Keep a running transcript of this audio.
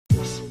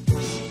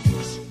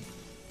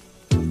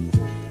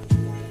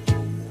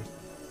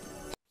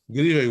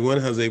Good evening, everyone.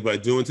 How's everybody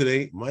doing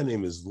today? My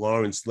name is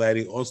Lawrence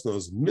Laddie, also known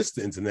as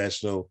Mr.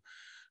 International.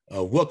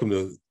 Welcome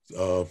to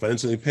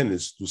Financial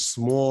Independence through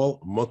Small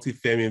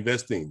Multifamily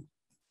Investing.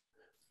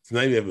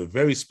 Tonight we have a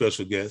very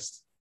special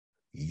guest,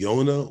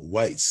 Yonah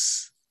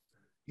Weiss.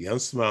 Yeah, I'm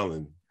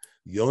smiling.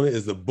 Yonah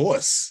is the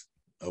boss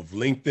of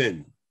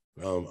LinkedIn.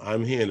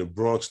 I'm here in the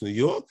Bronx, New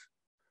York.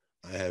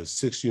 I have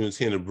 6 units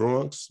here in the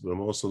Bronx, but I'm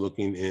also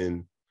looking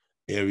in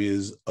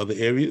other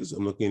areas.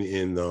 I'm looking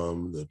in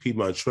the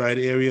Piedmont Triad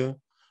area,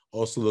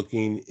 also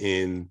looking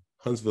in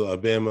Huntsville,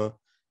 Alabama,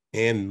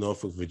 and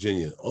Norfolk,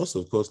 Virginia. Also,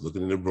 of course,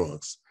 looking in the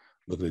Bronx,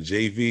 looking at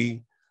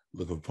JV,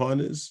 looking for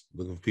partners,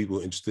 looking for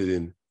people interested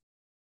in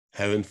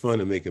having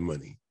fun and making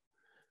money.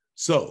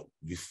 So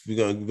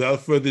without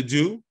further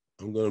ado,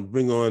 I'm going to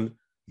bring on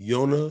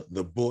Yonah,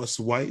 the boss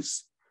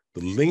Weiss,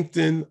 the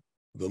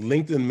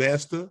LinkedIn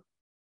master,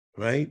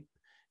 right?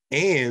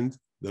 And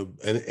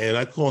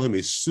I call him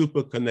a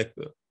super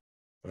connector,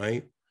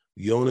 right?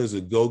 Yonah is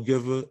a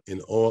go-giver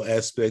in all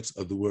aspects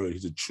of the word.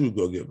 He's a true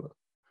go-giver,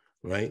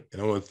 right?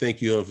 And I want to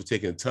thank you, Yonah, for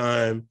taking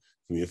time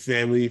from your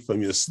family,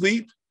 from your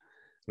sleep,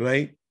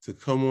 right, to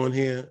come on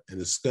here and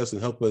discuss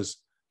and help us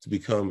to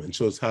become and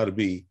show us how to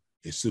be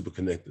a super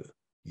connector.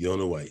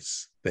 Yonah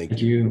Weiss. Thank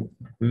you.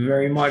 Thank you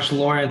very much,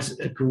 Lawrence.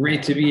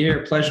 Great to be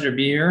here. Pleasure to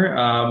be here.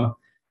 I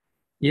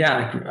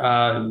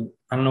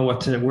don't know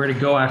where to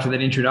go after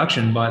that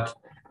introduction, but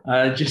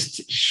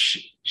just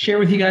share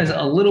with you guys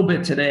a little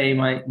bit today.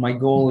 My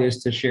goal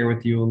is to share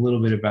with you a little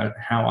bit about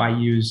how I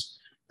use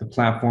the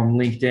platform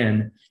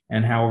LinkedIn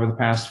and how over the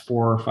past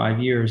 4 or 5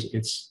 years,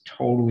 it's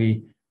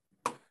totally,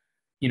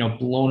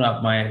 blown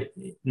up my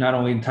not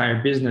only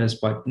entire business,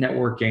 but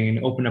networking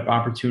and opened up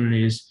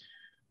opportunities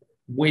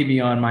way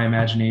beyond my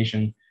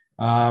imagination.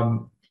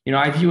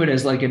 I view it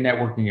as like a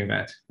networking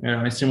event.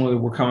 Similarly,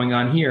 we're coming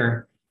on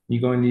here.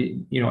 You go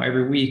in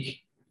every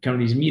week, come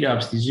to these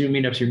meetups, these Zoom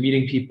meetups, you're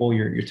meeting people,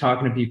 you're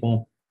talking to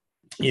people,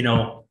 I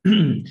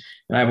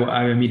have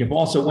a meetup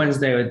also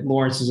Wednesday.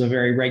 Lawrence is a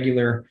very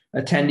regular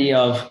attendee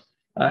of,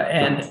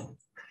 and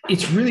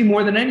it's really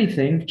more than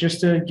anything, just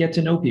to get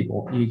to know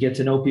people. You get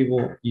to know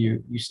people,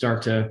 you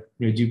start to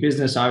do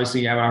business.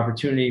 Obviously you have an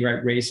opportunity,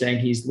 right? Ray's saying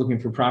he's looking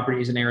for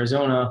properties in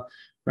Arizona,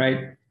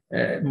 right?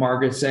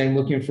 Margaret's saying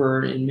looking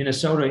for in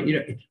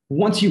Minnesota.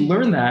 Once you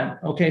learn that,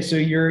 okay, so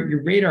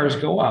your radars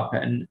go up,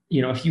 and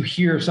if you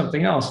hear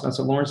something else, that's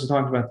what Lawrence is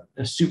talking about,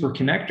 a super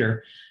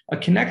connector. A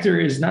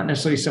connector is not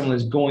necessarily someone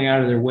that's going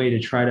out of their way to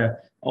try to,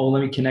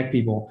 let me connect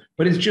people,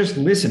 but it's just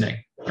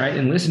listening, right?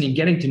 And listening,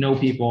 getting to know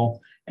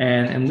people,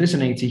 and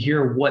listening to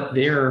hear what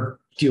they're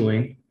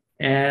doing.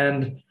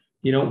 And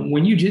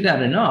when you do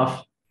that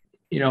enough,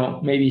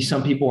 maybe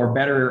some people are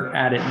better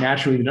at it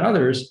naturally than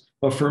others.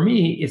 But for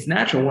me, it's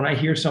natural when I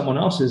hear someone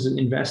else is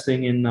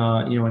investing in,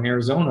 in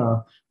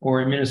Arizona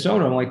or in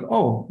Minnesota. I'm like,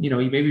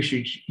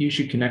 maybe you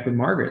should connect with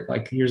Margaret.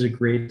 Like, here's a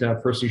great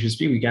person you should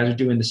speak. You guys are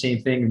doing the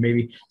same thing, and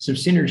maybe some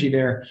synergy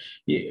there.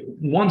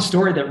 One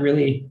story that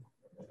really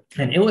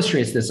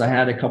illustrates this, I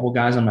had a couple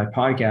guys on my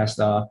podcast.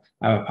 I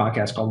have a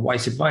podcast called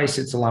Weiss Advice.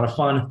 It's a lot of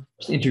fun.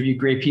 Just interview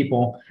great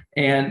people.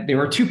 And there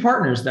were 2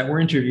 partners that were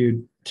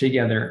interviewed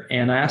together.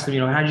 And I asked them,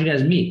 how'd you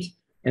guys meet?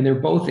 And they're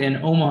both in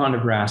Omaha,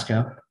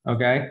 Nebraska.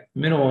 Okay,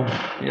 middle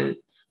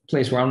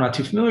place where I'm not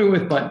too familiar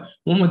with, but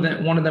one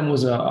of them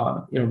was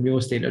a real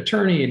estate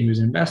attorney, and he was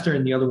an investor,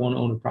 and the other one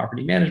owned a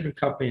property management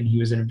company, and he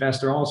was an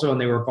investor also, and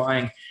they were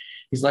buying.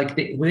 He's like,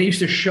 they used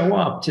to show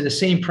up to the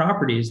same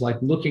properties, like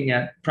looking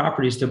at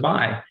properties to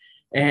buy,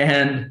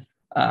 and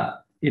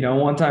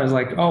one time I was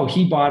like,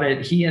 he bought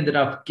it, he ended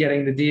up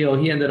getting the deal,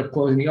 he ended up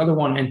closing the other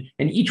one,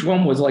 and each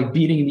one was like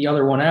beating the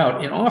other one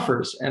out in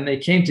offers, and they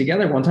came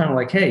together one time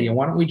like, hey,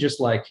 why don't we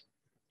just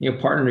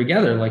partner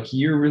together? Like,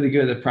 you're really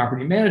good at the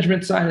property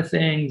management side of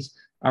things.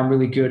 I'm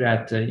really good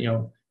at,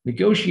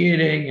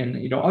 negotiating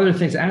and, other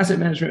things, asset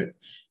management.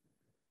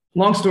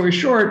 Long story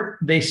short,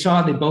 they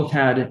both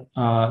had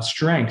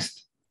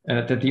strengths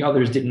that the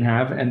others didn't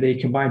have, and they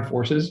combined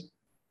forces,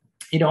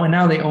 and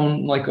now they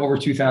own like over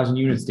 2,000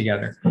 units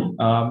together.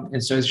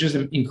 And so it's just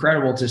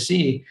incredible to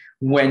see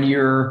when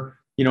you're,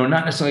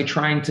 not necessarily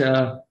trying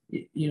to,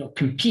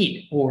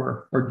 compete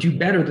or do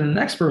better than the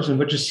next person,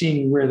 but just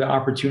seeing where the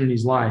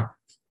opportunities lie.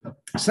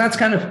 So that's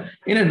kind of,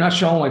 in a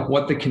nutshell, like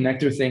what the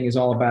connector thing is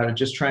all about.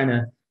 Just trying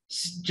to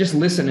just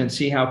listen and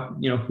see how,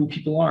 who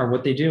people are,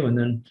 what they do. And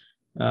then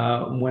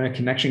when a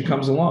connection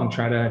comes along,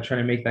 try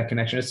to make that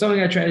connection. It's something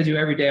I try to do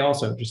every day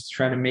also, just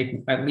try to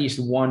make at least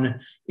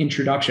one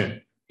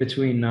introduction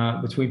between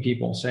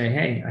people. Say,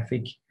 hey, I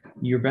think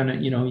you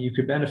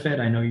could benefit.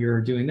 I know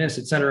you're doing this,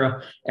 et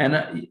cetera.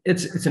 And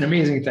it's an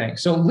amazing thing.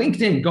 So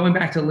LinkedIn, going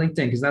back to LinkedIn,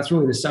 because that's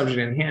really the subject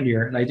at hand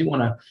here. And I do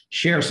want to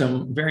share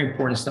some very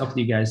important stuff with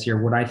you guys here,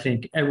 what I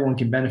think everyone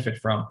can benefit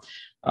from.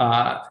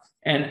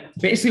 And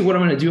basically what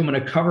I'm going to do, I'm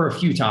going to cover a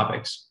few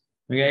topics.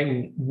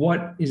 Okay.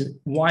 Why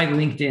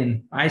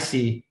LinkedIn, I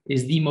see,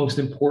 is the most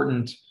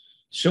important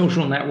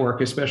social network,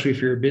 especially if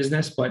you're a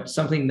business, but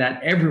something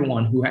that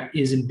everyone who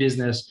is in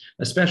business,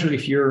 especially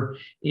if you're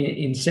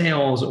in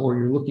sales or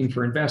you're looking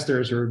for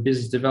investors or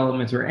business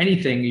development or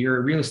anything, you're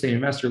a real estate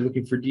investor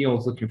looking for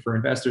deals, looking for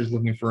investors,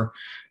 looking for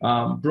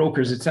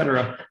brokers, et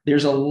cetera.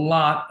 There's a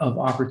lot of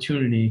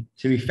opportunity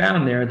to be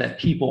found there that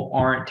people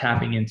aren't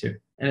tapping into,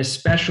 and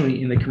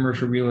especially in the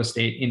commercial real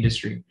estate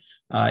industry.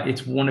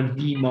 It's one of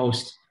the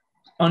most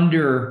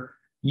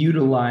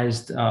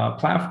underutilized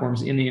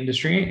platforms in the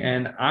industry,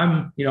 and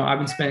I've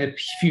been spending a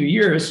few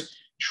years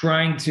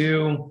trying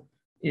to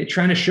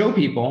show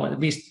people at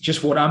least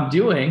just what I'm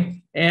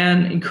doing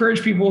and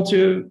encourage people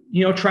to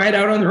try it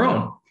out on their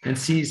own and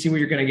see what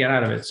you're going to get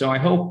out of it. So I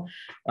hope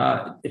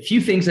a few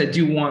things I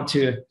do want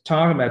to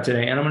talk about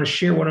today, and I'm going to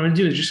share. What I'm going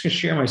to do is just going to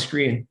share my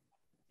screen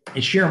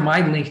and share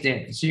my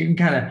LinkedIn, so you can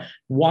kind of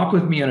walk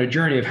with me on a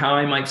journey of how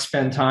I might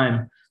spend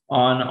time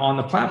on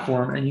the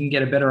platform, and you can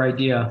get a better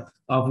idea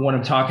of what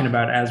I'm talking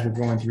about as we're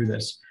going through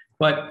this.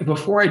 But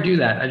before I do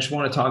that, I just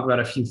want to talk about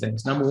a few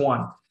things. Number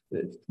one,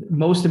 the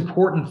most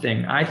important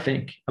thing I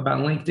think about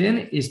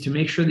LinkedIn is to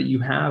make sure that you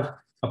have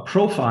a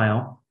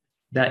profile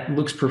that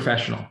looks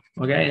professional.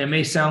 Okay. And it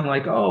may sound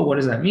like, oh, what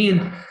does that mean?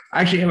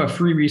 I actually have a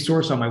free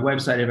resource on my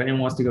website. If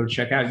anyone wants to go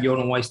check out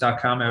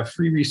YonahWeiss.com, I have a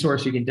free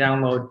resource you can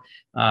download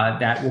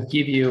that will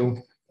give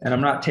you, and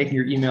I'm not taking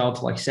your email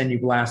to like send you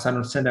blasts. I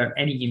don't send out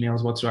any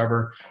emails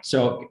whatsoever.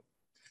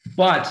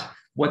 But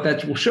what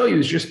that will show you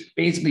is just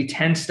basically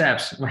 10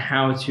 steps on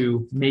how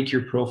to make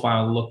your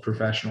profile look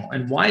professional.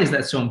 And why is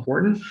that so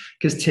important?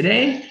 Because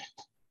today,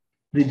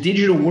 the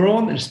digital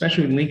world, and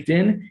especially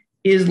LinkedIn,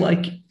 is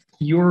like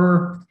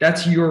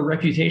that's your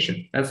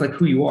reputation. That's like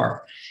who you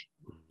are.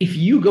 If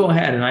you go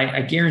ahead, and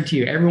I guarantee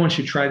you, everyone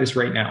should try this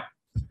right now.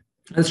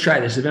 Let's try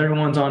this. If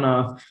everyone's on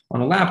a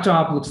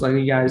laptop, looks like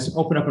you guys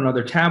open up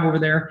another tab over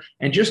there,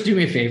 and just do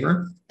me a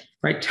favor,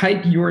 right?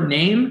 Type your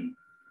name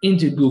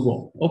into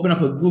Google. Open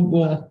up a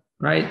Google,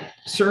 right?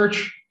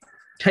 Search,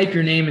 type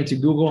your name into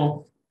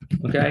Google.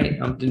 Okay,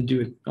 I'm gonna do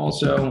it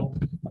also.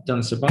 I've done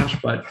this a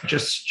bunch, but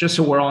just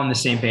so we're all on the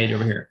same page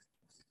over here.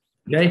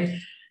 Okay.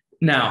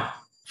 Now,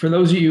 for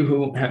those of you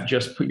who have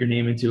just put your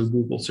name into a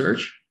Google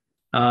search,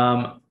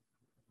 tell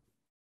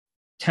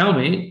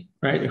me,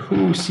 right,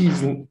 who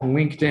sees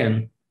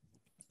LinkedIn,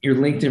 your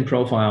LinkedIn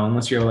profile,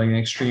 unless you're like an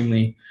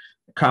extremely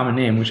common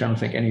name, which I don't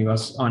think any of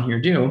us on here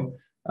do.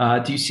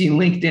 Do you see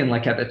LinkedIn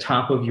like at the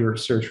top of your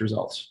search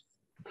results?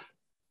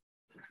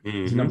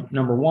 Mm-hmm.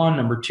 Number 1,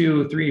 number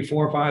 2, 3,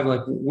 4, 5,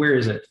 like where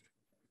is it?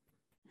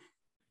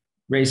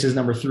 Ray says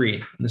number 3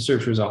 in the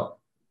search result.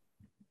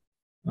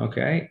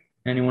 Okay.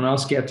 Anyone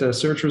else get a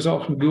search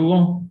result from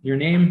Google? Your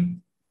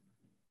name?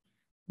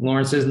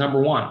 Lauren says number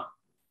 1.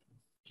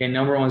 Okay,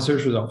 number 1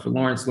 search result for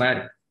Lawrence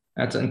Laddie.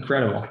 That's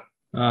incredible.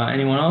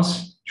 Anyone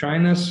else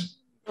trying this?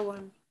 Number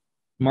 1.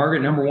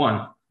 Margaret, number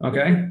 1.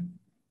 Okay.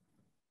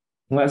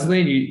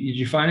 Leslie, did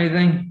you find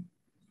anything?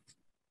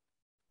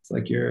 It's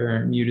like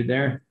you're muted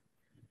there.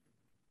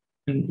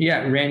 And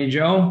yeah, Randy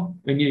Joe,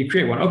 we need to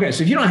create one. Okay,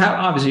 so if you don't have,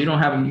 obviously you don't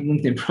have a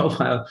LinkedIn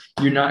profile,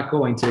 you're not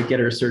going to get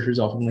a search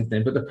result from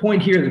LinkedIn. But the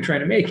point here they're trying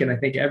to make, and I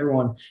think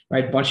everyone,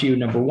 right, a bunch of you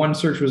number 1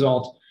 search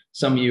result,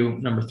 some of you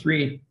number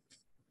 3.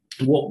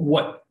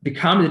 What the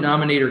common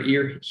denominator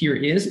here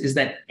is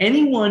that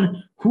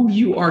anyone who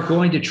you are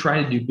going to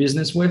try to do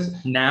business with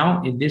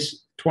now in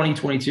this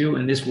 2022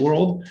 in this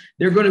world,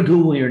 they're going to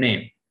Google your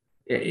name.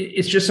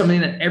 It's just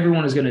something that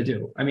everyone is going to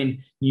do. I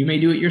mean, you may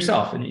do it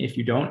yourself, and if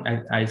you don't,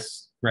 I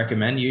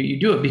recommend you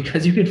do it,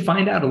 because you can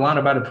find out a lot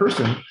about a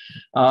person,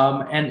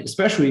 and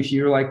especially if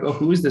you're like, oh,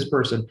 who is this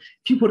person?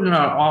 If you put in an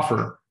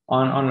offer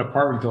on an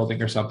apartment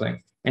building or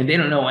something, and they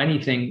don't know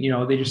anything,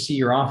 they just see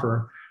your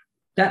offer.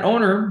 That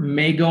owner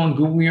may go and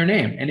Google your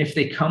name. And if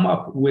they come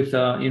up with,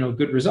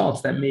 good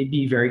results, that may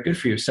be very good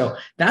for you. So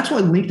that's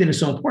why LinkedIn is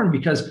so important,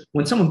 because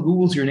when someone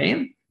Googles your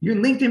name, your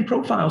LinkedIn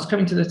profile is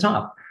coming to the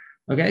top.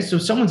 Okay. So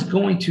someone's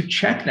going to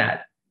check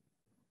that.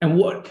 And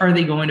what are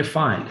they going to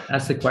find?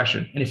 That's the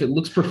question. And if it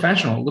looks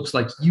professional, it looks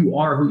like you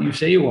are who you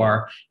say you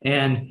are.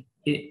 And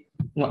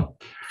well,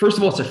 first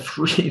of all,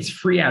 it's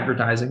free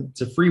advertising.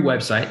 It's a free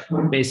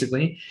website,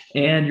 basically.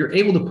 And you're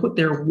able to put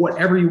there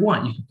whatever you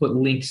want. You can put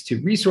links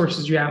to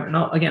resources you have. And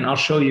I'll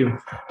show you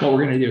what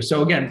we're going to do.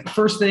 So again,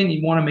 first thing,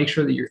 you want to make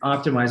sure that you're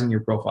optimizing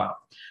your profile.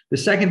 The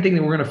second thing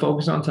that we're going to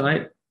focus on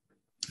tonight,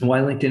 and why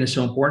LinkedIn is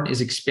so important,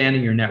 is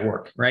expanding your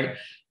network, right?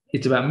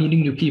 It's about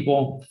meeting new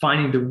people,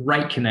 finding the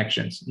right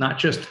connections, not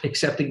just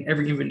accepting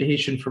every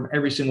invitation from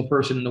every single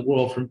person in the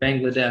world, from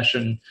Bangladesh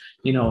and,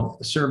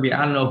 Serbia.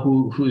 I don't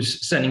know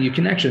who's sending you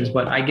connections,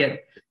 but I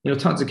get,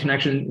 tons of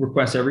connection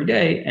requests every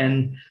day,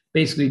 and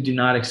basically do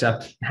not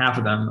accept half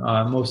of them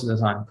most of the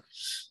time.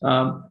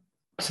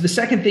 So the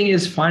second thing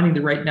is finding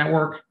the right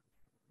network.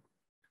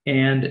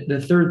 And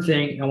the third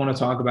thing I want to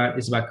talk about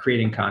is about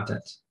creating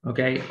content.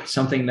 Okay.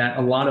 Something that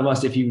a lot of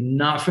us, if you're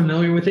not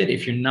familiar with it,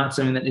 if you're not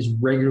someone that is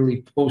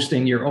regularly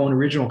posting your own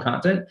original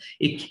content,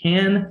 it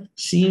can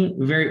seem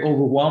very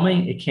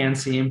overwhelming. It can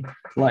seem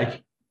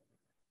like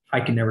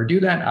I can never do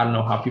that. I don't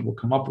know how people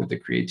come up with the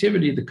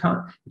creativity,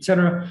 et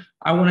cetera.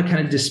 I want to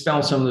kind of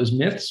dispel some of those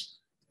myths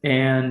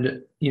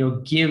and,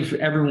 give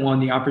everyone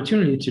the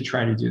opportunity to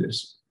try to do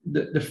this.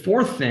 The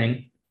fourth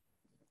thing,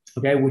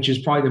 okay, which is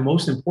probably the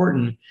most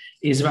important,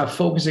 is about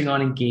focusing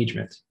on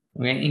engagement.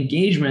 Okay,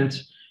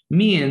 engagement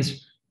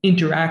means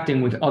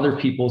interacting with other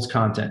people's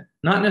content,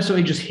 not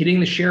necessarily just hitting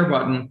the share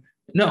button.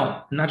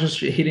 No, not just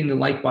hitting the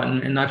like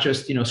button and not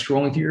just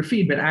scrolling through your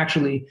feed, but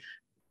actually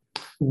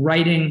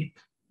writing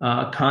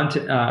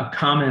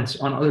comments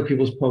on other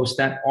people's posts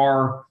that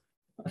are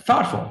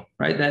thoughtful,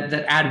 right? That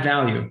add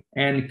value,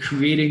 and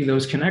creating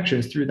those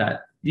connections through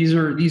that. These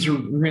are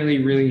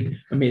really, really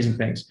amazing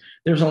things.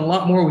 There's a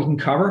lot more we can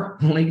cover.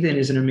 LinkedIn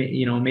is an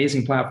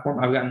amazing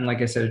platform. I've gotten,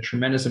 like I said, a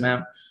tremendous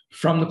amount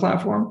from the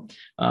platform.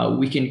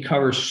 We can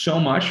cover so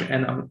much,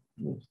 and I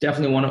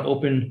definitely want to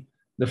open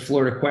the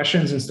floor to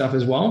questions and stuff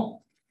as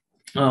well.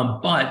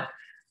 But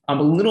I'm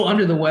a little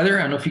under the weather.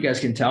 I don't know if you guys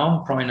can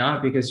tell, probably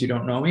not because you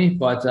don't know me,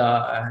 but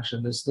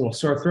actually this little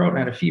sore throat. I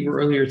had a fever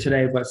earlier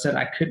today, but said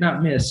I could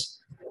not miss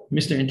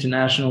Mr.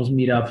 International's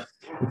meetup.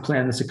 We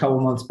planned this a couple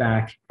months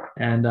back,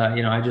 and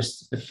I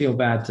just feel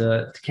bad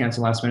to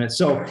cancel last minute.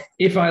 So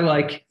if I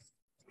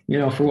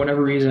for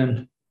whatever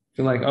reason,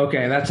 feel like,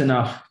 okay, that's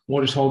enough,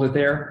 we'll just hold it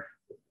there.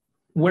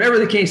 Whatever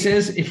the case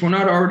is, if we're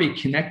not already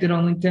connected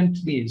on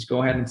LinkedIn, please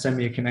go ahead and send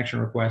me a connection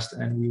request,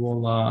 and we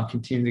will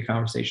continue the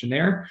conversation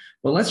there.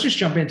 But let's just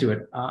jump into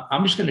it.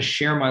 I'm just going to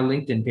share my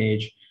LinkedIn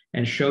page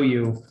and show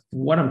you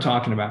what I'm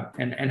talking about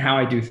and how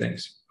I do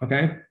things.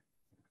 Okay.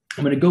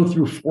 I'm going to go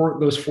through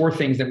those four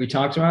things that we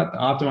talked about: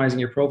 optimizing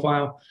your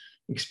profile,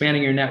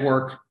 expanding your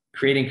network,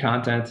 creating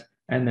content,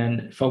 and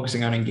then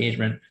focusing on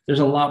engagement.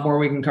 There's a lot more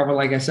we can cover,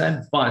 like I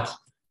said, but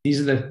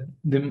these are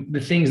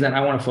the things that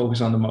I want to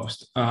focus on the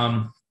most.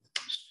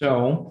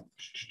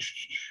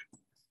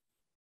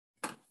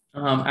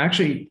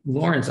 Actually,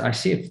 Lawrence, I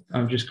see it.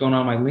 I'm just going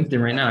on my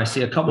LinkedIn right now. I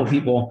see a couple of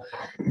people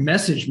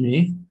message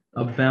me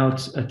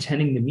about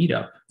attending the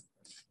meetup,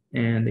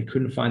 and they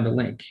couldn't find the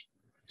link.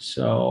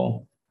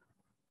 So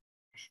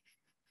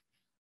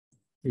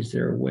is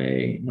there a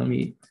way? Let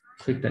me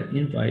click that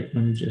invite.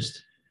 Let me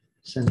just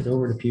send it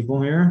over to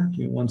people here.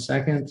 Give me 1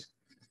 second.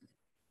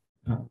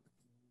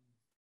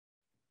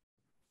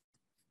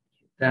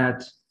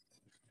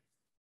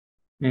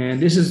 And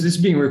this is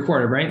being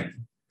recorded, right?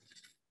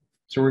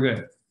 So we're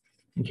good,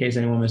 in case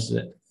anyone misses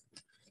it.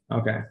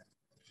 Okay.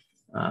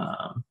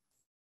 All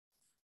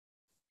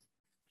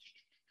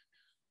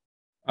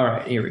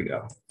right, here we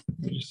go.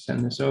 Let me just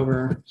send this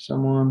over to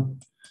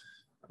someone.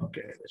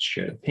 Okay, let's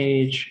share the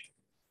page.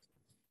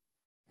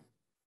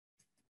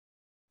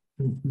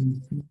 All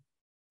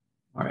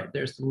right,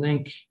 there's the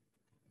link.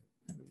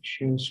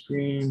 Share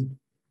screen.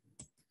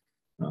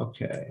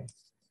 Okay,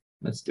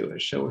 let's do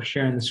it. So we're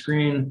sharing the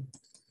screen.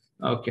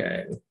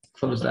 Okay,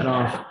 close that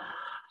off.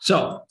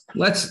 So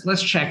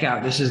let's check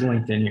out. This is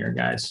LinkedIn here,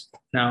 guys.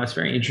 Now it's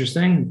very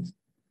interesting.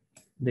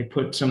 They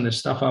put some of this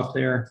stuff up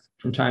there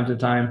from time to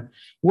time.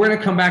 We're going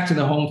to come back to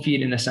the home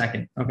feed in a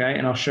second, okay?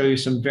 And I'll show you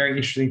some very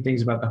interesting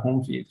things about the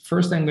home feed.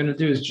 First thing I'm going to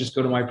do is just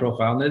go to my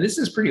profile. Now this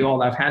is pretty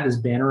old. I've had this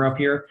banner up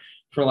here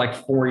for like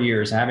 4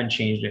 years. I haven't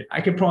changed it.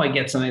 I could probably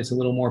get something that's a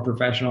little more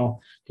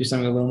professional, do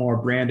something a little more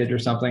branded or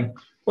something,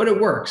 but it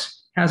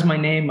works. Has my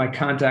name, my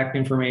contact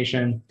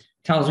information,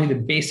 tells me the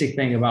basic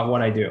thing about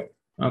what I do.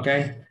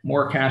 Okay,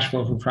 more cash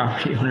flow for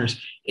property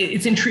owners.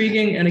 It's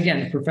intriguing. And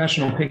again,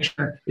 professional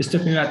picture. This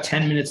took me about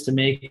 10 minutes to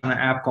make on an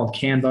app called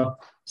Canva,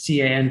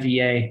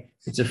 Canva.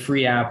 It's a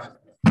free app.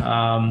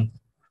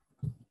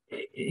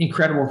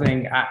 Incredible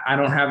thing. I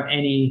don't have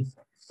any,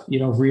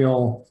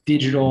 real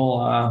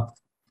digital,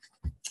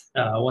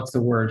 what's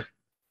the word?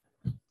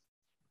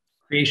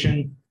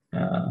 Creation.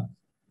 I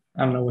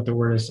don't know what the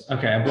word is.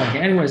 Okay, I'm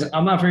blanking. Anyways,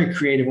 I'm not very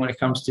creative when it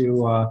comes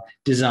to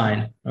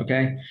design.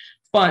 Okay.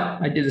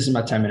 But I did this in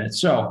about 10 minutes.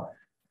 So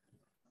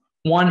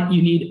one,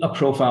 you need a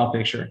profile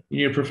picture. You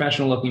need a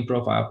professional looking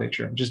profile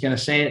picture. I'm just going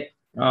to say it.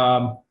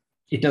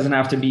 It doesn't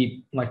have to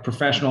be like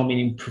professional,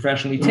 meaning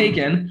professionally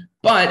taken,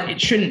 but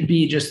it shouldn't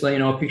be just,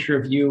 a picture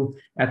of you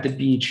at the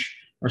beach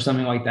or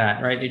something like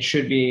that, right? It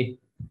should be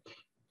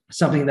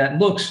something that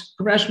looks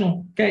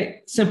professional.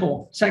 Okay,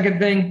 simple. Second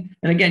thing,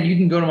 and again, you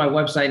can go to my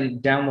website and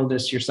download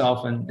this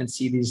yourself and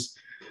see these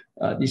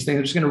things.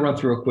 I'm just going to run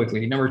through it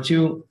quickly. Number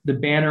two, the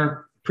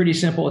banner. Pretty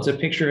simple. It's a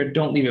picture.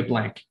 Don't leave it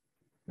blank.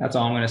 That's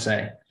all I'm going to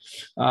say.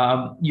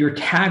 Your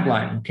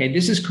tagline. Okay.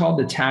 This is called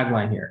the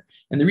tagline here.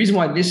 And the reason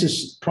why this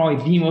is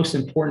probably the most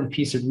important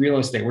piece of real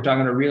estate. We're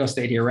talking about real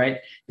estate here, right?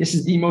 This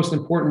is the most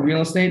important real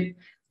estate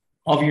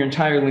of your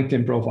entire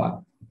LinkedIn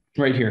profile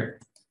right here.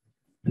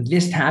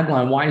 This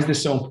tagline, why is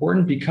this so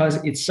important?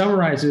 Because it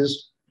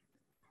summarizes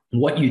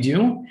what you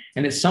do,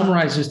 and it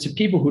summarizes to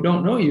people who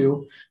don't know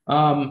you,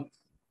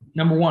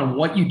 number one,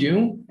 what you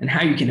do and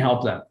how you can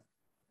help them.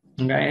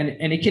 Okay,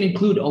 and it can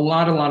include a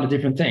lot of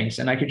different things.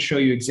 And I could show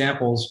you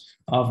examples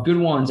of good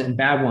ones and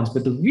bad ones.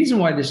 But the reason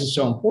why this is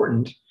so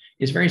important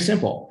is very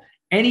simple.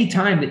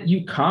 Anytime that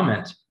you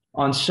comment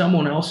on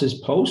someone else's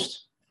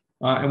post,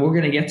 And we're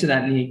going to get to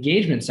that in the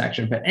engagement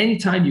section. But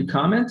anytime you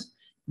comment,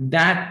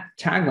 that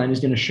tagline is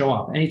going to show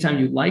up. Anytime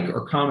you like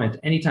or comment,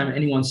 anytime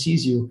anyone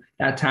sees you,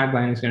 that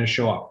tagline is going to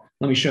show up.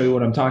 Let me show you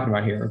what I'm talking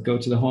about here. Go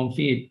to the home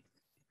feed.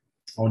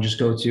 I'll just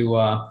go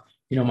to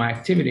my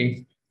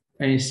activity,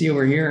 and you see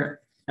over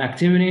here,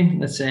 activity.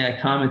 Let's say I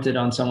commented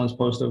on someone's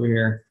post over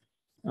here.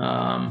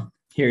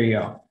 Here you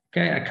go.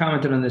 Okay, I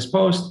commented on this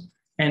post,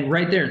 and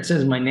right there it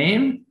says my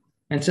name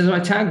and it says my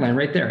tagline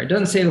right there. It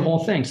doesn't say the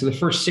whole thing. So the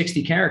first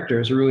 60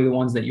 characters are really the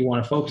ones that you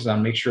want to focus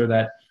on. Make sure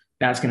that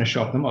that's going to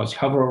show up the most.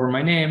 Hover over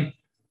my name.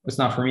 It's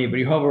not for me, but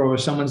you hover over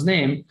someone's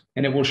name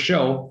and it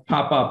will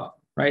pop up,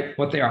 right,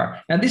 what they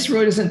are. Now, this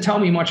really doesn't tell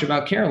me much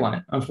about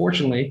Caroline,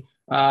 unfortunately.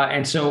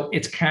 And so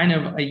it's kind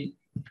of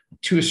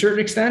to a certain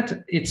extent,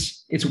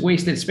 it's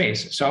wasted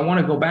space. So I want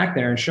to go back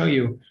there and show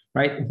you,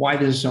 right, why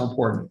this is so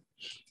important.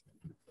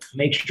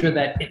 Make sure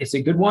that it's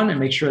a good one and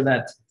make sure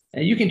that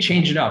you can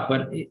change it up,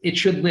 but it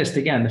should list,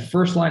 again, the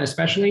first line,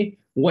 especially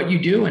what you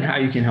do and how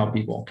you can help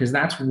people, because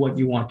that's what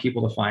you want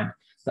people to find.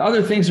 The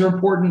other things are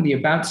important. The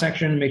about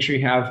section, make sure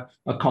you have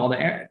a call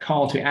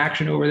to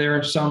action over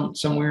there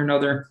somewhere or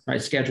another,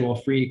 right? Schedule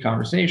a free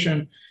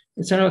conversation.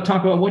 Instead of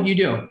talk about what you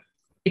do.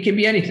 It can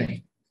be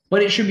anything,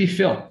 but it should be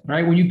filled,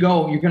 right? When you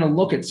go, you're going to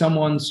look at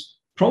someone's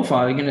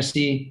profile. You're going to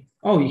see,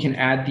 oh, you can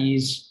add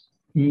these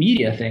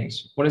media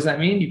things. What does that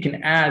mean? You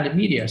can add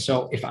media.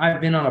 So if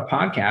I've been on a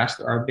podcast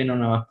or I've been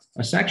on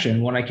a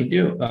section, what I can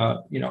do,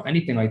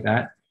 anything like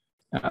that,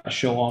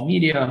 show all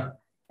media.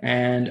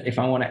 And if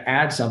I want to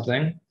add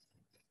something,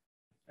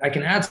 I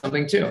can add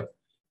something too.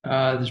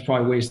 There's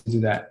probably ways to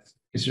do that.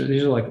 These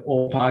are like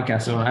old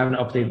podcasts, so I haven't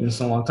updated this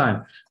in a long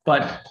time.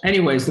 But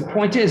anyways, the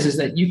point is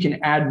that you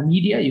can add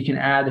media. You can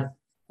add,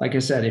 like I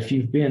said,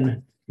 you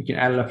can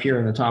add it up here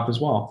in the top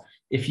as well.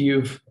 If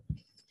you've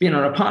been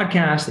on a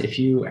podcast, if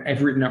you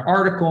have written an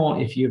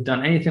article, if you've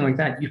done anything like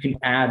that, you can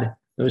add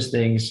those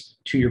things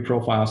to your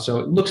profile. So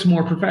it looks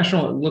more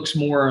professional. It looks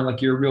more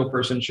like you're a real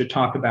person, should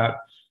talk about,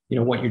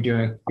 what you're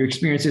doing, your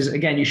experiences.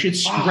 Again, you should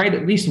write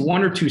at least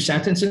 1 or 2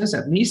 sentences,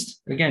 at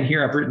least. Again,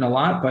 here I've written a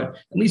lot, but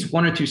at least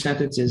 1 or 2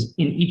 sentences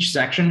in each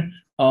section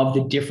of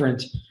the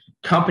different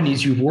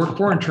companies you've worked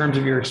for in terms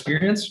of your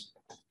experience.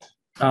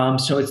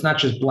 So it's not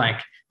just blank.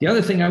 The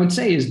other thing I would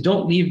say is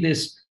don't leave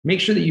this,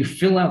 make sure that you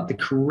fill out the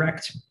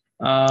correct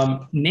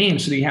name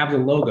so that you have the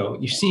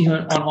logo. You see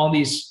on all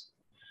these,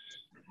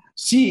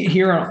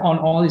 on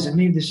all these, and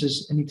maybe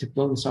I need to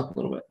blow this up a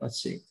little bit.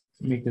 Let's see,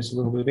 make this a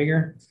little bit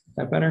bigger. Is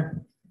that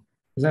better?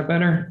 Is that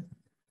better?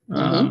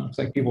 It's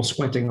like people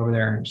squinting over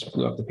there. I just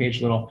blew up the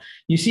page a little.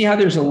 You see how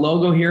there's a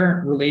logo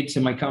here related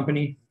to my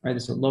company, right?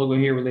 There's a logo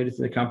here related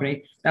to the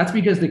company. That's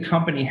because the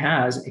company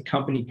has a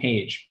company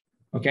page,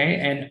 okay?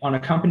 And on a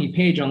company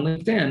page on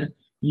LinkedIn,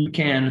 you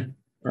can,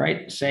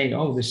 right, say,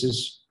 oh, this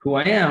is who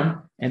I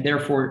am, and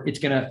therefore it's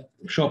going to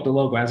show up the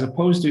logo, as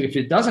opposed to if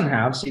it doesn't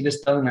have, see,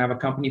 this doesn't have a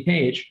company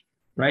page,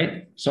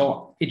 right?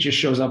 So it just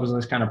shows up as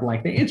this kind of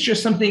blank thing. It's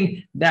just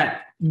something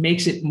that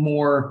makes it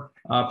more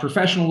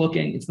professional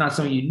looking. It's not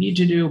something you need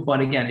to do, but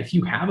again, if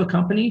you have a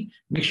company,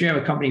 make sure you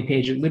have a company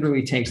page. It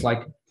literally takes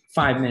like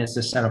 5 minutes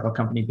to set up a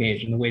company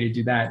page. And the way to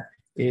do that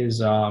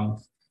is,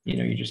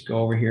 you just go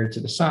over here to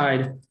the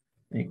side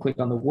and click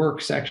on the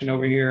work section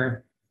over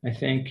here, I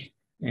think.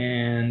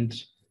 And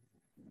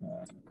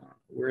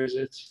where is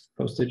it?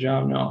 Post a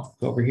job? No,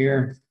 go over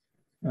here.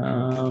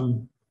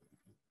 Okay,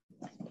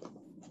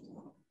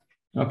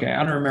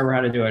 I don't remember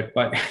how to do it,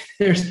 but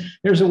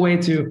there's a way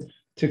to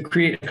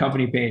create a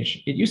company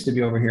page. It used to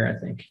be over here, I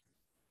think.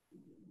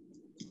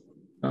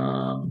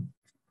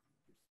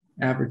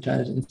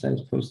 Advertise,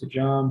 insights, post a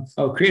job.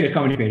 Oh, create a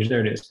company page.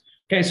 There it is.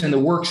 Okay, so in the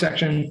work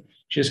section,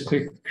 just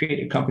click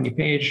create a company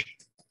page.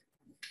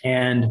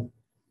 And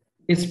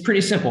it's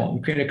pretty simple.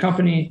 You create a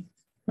company,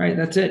 right?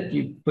 That's it.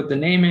 You put the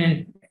name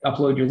in,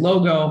 upload your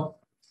logo,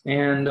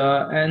 and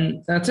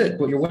that's it.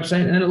 Put your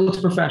website, and then it looks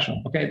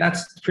professional. Okay,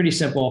 that's pretty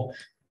simple.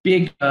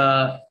 Big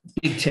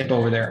tip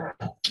over there.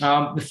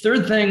 The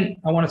third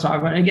thing I want to talk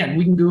about, and again,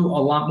 we can do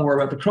a lot more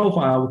about the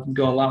profile. We can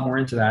go a lot more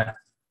into that.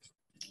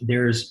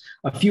 There's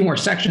a few more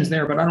sections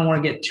there, but I don't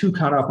want to get too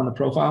caught up on the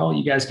profile.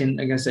 You guys can,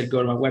 like I said,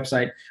 go to my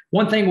website.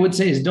 One thing I would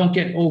say is don't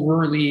get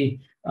overly,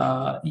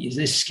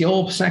 this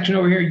skill section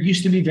over here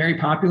used to be very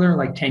popular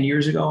like 10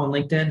 years ago on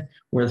LinkedIn,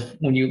 where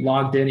when you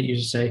logged in, it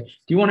used to say, do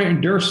you want to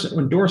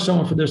endorse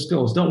someone for their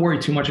skills? Don't worry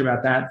too much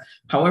about that.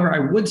 However, I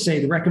would say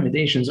the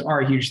recommendations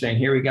are a huge thing.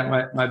 Here we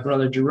got my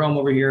brother Jerome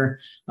over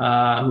here,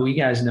 who you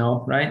guys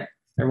know, right?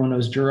 Everyone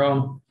knows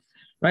Jerome,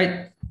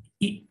 right?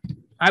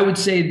 I would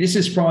say this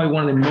is probably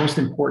one of the most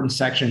important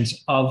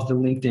sections of the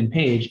LinkedIn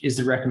page is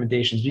the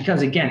recommendations,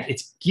 because again,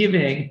 it's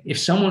giving, if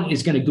someone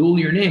is going to Google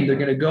your name, they're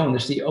going to go and they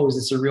see, oh, is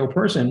this a real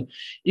person?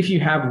 If you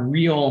have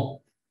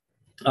real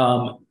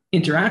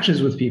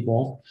interactions with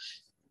people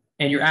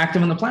and you're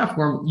active on the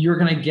platform, you're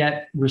going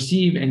to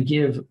receive and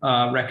give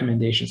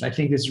recommendations. I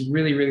think this is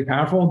really, really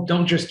powerful.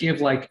 Don't just give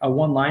like a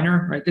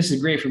one-liner, right? This is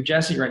great from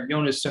Jesse, right?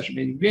 Yonah is such an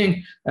amazing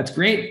being. That's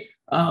great.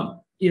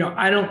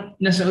 I don't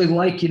necessarily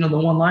like, the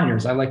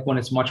one-liners. I like when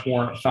it's much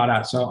more thought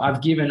out. So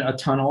I've given a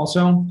ton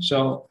also.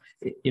 So,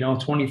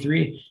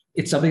 23,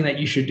 it's something that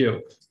you should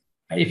do.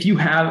 If you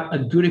have a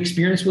good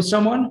experience with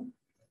someone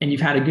and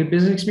you've had a good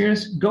business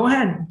experience, go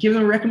ahead, give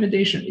them a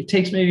recommendation. It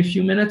takes maybe a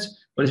few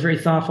minutes, but it's very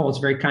thoughtful. It's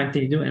a very kind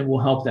thing to do and will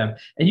help them.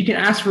 And you can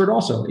ask for it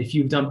also. If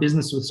you've done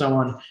business with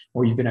someone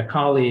or you've been a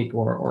colleague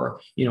or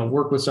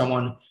work with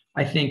someone,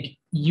 I think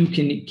you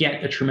can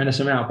get a tremendous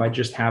amount by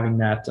just having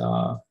that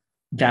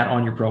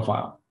on your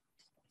profile.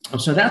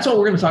 So that's what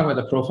we're going to talk about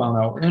the profile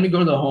now. We're going to go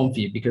to the home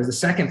feed because the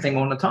second thing I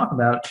want to talk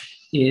about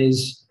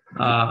is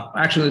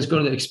actually, let's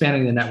go to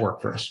expanding the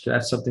network first.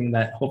 That's something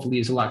that hopefully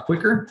is a lot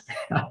quicker.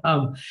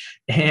 So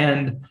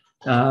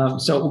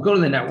we'll go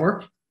to the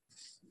network.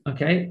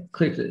 Okay,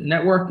 click the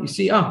network. You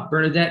see,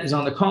 Bernadette is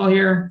on the call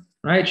here,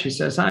 right? She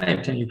says, hi, I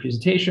attend your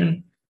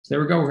presentation. So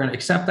there we go. We're going to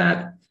accept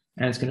that.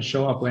 And it's going to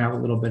show up. We have a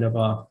little bit of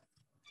a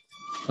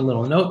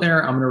little note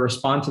there. I'm going to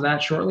respond to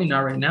that shortly.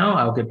 Not right now.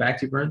 I'll get back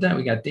to you, Bernadette.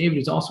 We got David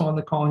who's also on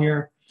the call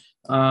here.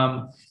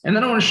 And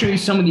then I want to show you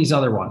some of these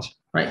other ones,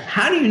 right?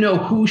 How do you know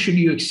who should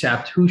you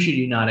accept? Who should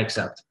you not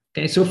accept?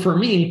 Okay, so for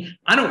me,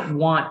 I don't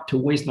want to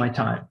waste my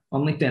time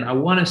on LinkedIn. I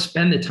want to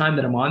spend the time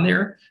that I'm on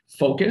there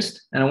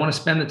focused, and I want to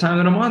spend the time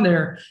that I'm on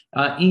there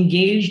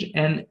engaged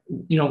and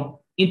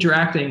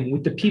interacting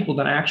with the people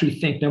that I actually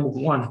think, number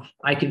one,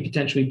 I can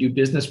potentially do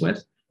business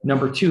with.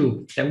 Number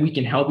two, that we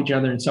can help each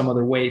other in some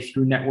other way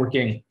through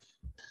networking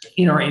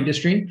in our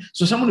industry.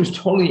 So someone who's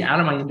totally out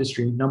of my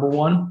industry, number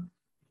one,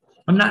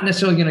 I'm not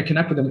necessarily going to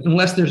connect with them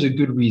unless there's a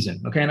good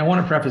reason. Okay. And I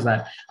want to preface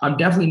that I'm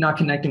definitely not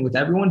connecting with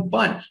everyone,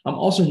 but I'm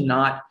also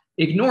not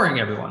ignoring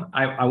everyone.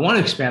 I want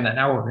to expand that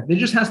network. There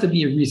just has to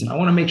be a reason. I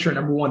want to make sure,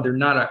 number one, they're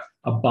not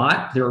a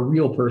bot, they're a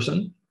real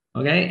person.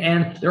 Okay.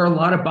 And there are a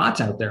lot of bots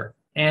out there.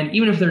 And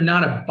even if they're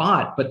not a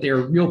bot, but they're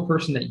a real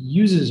person that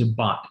uses a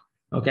bot.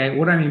 Okay,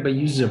 what I mean by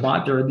uses a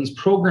bot, there are these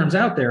programs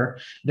out there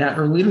that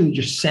are literally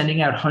just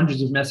sending out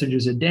hundreds of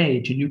messages a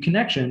day to new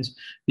connections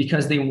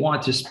because they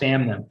want to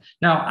spam them.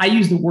 Now, I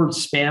use the word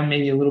spam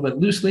maybe a little bit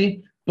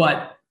loosely,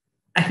 but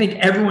I think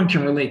everyone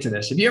can relate to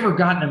this. Have you ever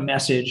gotten a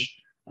message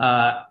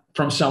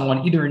from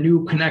someone, either a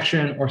new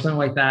connection or something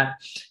like that,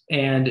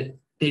 and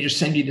they just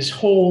send you this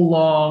whole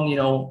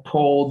long,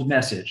 cold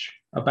message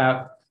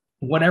about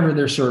whatever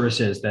their service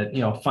is, that,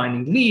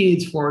 finding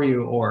leads for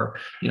you or,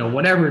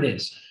 whatever it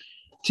is?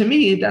 To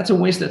me, that's a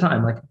waste of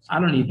time. Like, I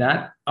don't need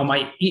that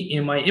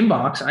in my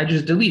inbox. I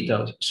just delete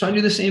those. So I do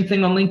the same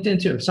thing on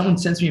LinkedIn too. If someone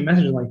sends me a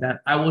message like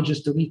that, I will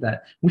just delete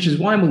that, which is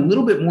why I'm a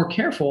little bit more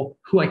careful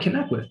who I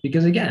connect with.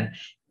 Because again,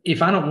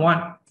 if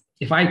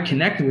I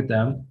connect with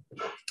them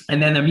and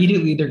then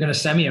immediately they're going to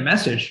send me a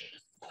message,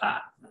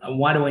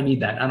 why do I need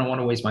that? I don't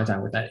want to waste my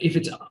time with that. If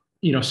it's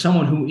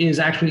someone who is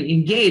actually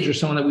engaged or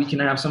someone that we can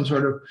have some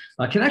sort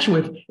of connection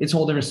with, it's a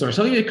whole different story.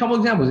 So I'll give you a couple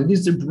examples.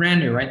 These are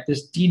brand new, right?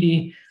 This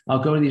DD, I'll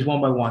go to these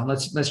one by one.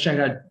 Let's check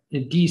out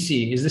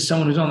DC. Is this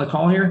someone who's on the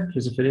call here?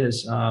 Because if it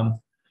is, I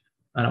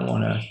don't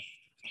want to,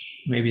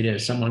 maybe it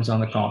is someone who's on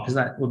the call because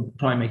that would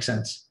probably make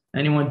sense.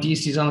 Anyone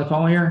DC's on the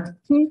call here?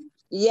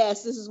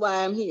 Yes, this is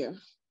why I'm here.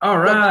 All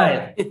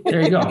right,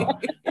 there you go.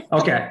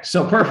 Okay,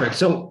 so perfect.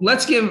 So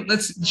let's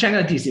check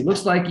out DC.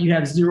 Looks like you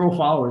have 0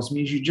 followers,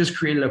 means you just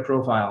created a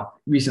profile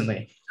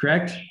recently,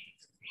 correct?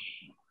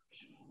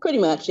 Pretty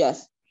much,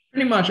 yes.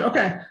 Pretty much,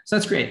 okay. So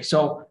that's great.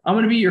 So I'm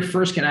going to be your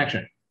first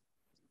connection.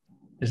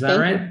 Is that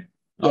right?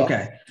 Yes.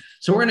 Okay.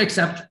 So we're going to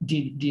accept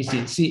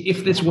DC. See,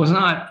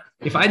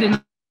 if I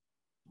didn't.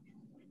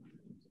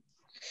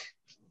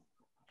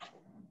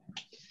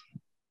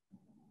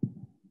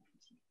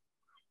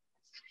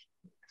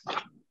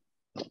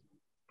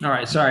 All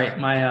right, sorry,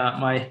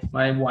 my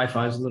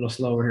Wi-Fi is a little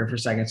slower here for a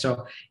second.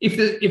 So if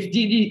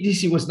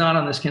DC was not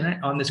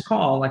on this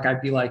call, like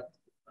I'd be like,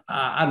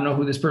 I don't know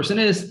who this person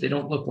is. They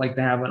don't look like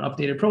they have an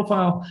updated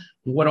profile.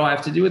 What do I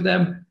have to do with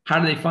them? How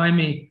do they find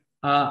me?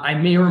 I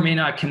may or may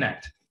not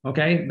connect.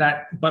 Okay,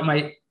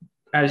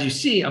 as you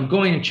see, I'm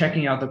going and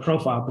checking out the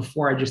profile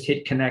before I just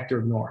hit connect or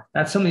ignore.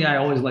 That's something I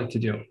always like to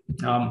do.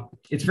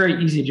 It's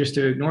very easy just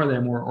to ignore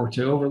them or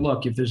to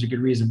overlook if there's a good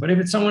reason. But if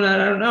it's someone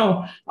that I don't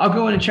know, I'll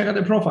go in and check out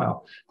their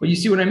profile. But you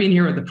see what I mean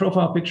here with the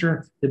profile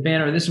picture, the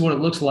banner, this is what it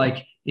looks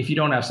like if you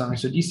don't have something.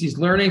 So DC's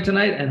learning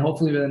tonight, and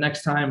hopefully by the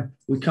next time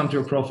we come to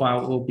a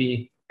profile, it will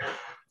be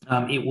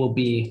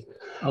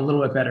a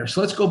little bit better. So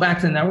let's go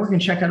back to the network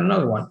and check out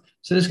another one.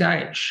 So this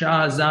guy,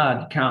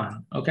 Shahzad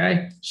Khan,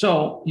 okay?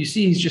 So you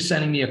see he's just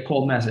sending me a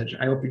cold message.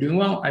 I hope you're doing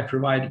well. I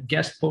provide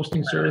guest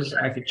posting service.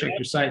 I can check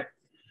your site,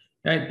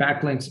 okay?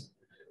 Backlinks.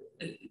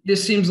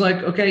 This seems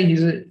like, okay,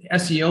 he's an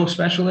SEO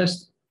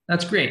specialist.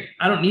 That's great.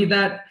 I don't need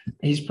that.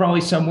 He's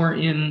probably somewhere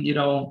in,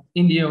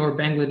 India or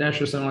Bangladesh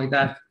or something like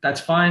that.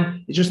 That's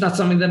fine. It's just not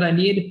something that I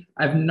need.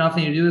 I have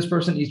nothing to do with this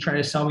person. He's trying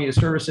to sell me his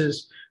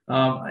services.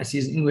 I see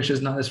his English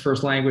is not his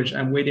first language.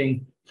 I'm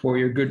waiting for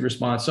your good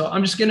response. So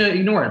I'm just going to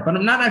ignore it, but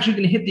I'm not actually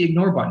going to hit the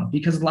ignore button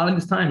because a lot of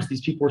these times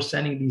these people are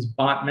sending these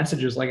bot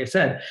messages, like I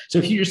said. So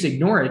if you just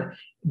ignore it,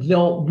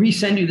 they'll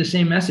resend you the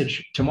same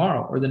message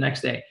tomorrow or the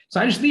next day. So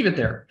I just leave it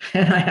there.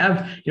 And I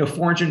have,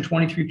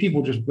 423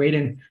 people just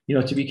waiting,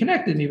 to be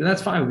connected to me, but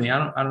that's fine with me.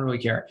 I don't really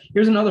care.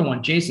 Here's another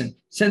one. Jason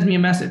sends me a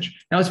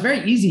message. Now it's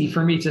very easy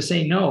for me to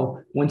say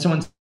no when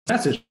someone's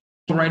message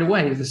right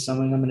away. Is this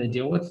something I'm going to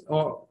deal with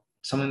or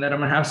something that I'm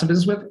going to have some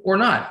business with or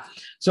not?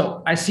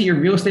 So I see your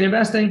real estate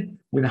investing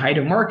with the height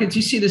of markets.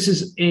 You see, this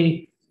is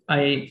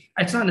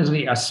it's not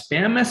necessarily a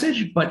spam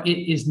message, but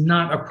it is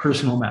not a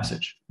personal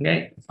message.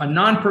 Okay. A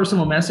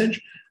non-personal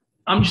message,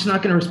 I'm just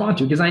not going to respond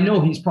to because I know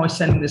he's probably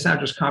sending this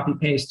out, just copy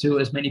paste to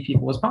as many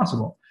people as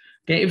possible.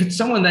 Okay. If it's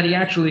someone that he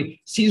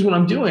actually sees what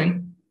I'm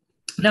doing,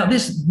 now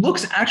this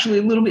looks actually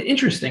a little bit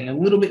interesting, a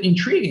little bit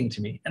intriguing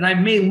to me. And I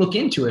may look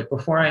into it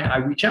before I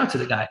reach out to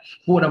the guy.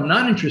 But what I'm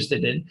not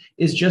interested in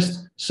is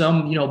just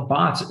some,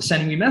 bots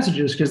sending me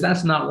messages because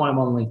that's not why I'm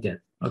on LinkedIn.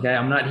 Okay.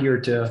 I'm not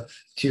here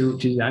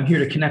I'm here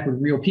to connect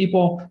with real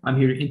people. I'm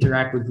here to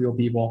interact with real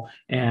people.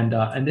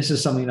 And this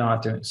is something that I'm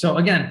not doing. So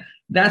again,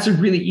 that's a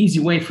really easy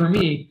way for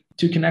me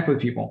to connect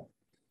with people.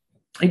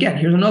 Again,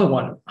 here's another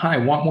one. Hi,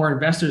 want more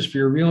investors for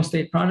your real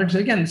estate projects?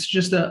 Again, it's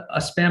just a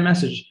spam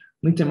message.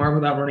 LinkedIn marketing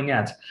without running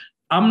ads.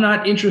 I'm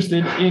not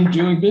interested in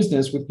doing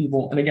business with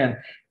people. And again,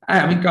 I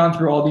haven't gone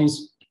through all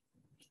these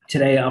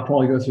today. I'll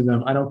probably go through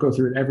them. I don't go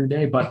through it every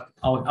day, but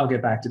I'll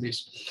get back to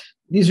these.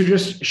 These are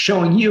just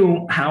showing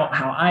you how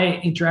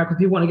I interact with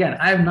people. And again,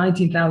 I have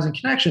 19,000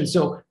 connections.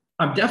 So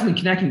I'm definitely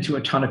connecting to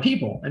a ton of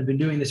people and been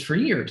doing this for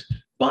years.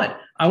 But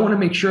I want to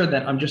make sure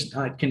that I'm just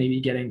not going to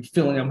be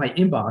filling up my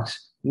inbox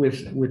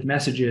with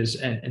messages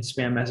and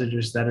spam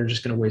messages that are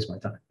just going to waste my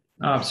time.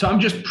 So I'm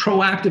just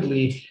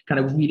proactively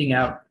kind of weeding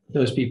out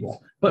those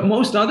people. But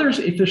most others,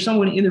 if there's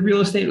someone in the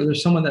real estate or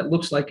there's someone that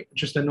looks like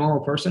just a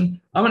normal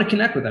person, I'm going to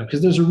connect with them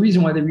because there's a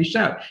reason why they reached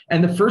out.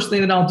 And the first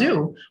thing that I'll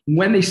do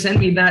when they send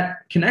me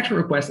that connection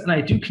request and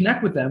I do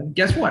connect with them,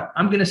 guess what?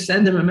 I'm going to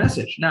send them a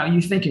message. Now you're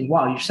thinking,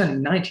 wow, you're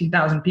sending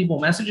 19,000 people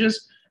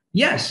messages?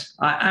 Yes,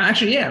 I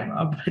actually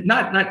am.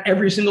 Not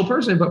every single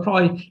person, but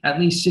probably at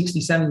least 60,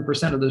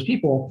 70% of those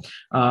people.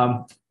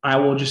 I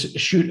will just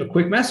shoot a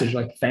quick message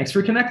like, thanks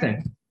for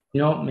connecting.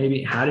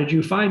 Maybe how did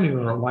you find me,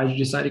 or why did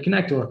you decide to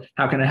connect, or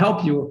how can I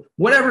help you, or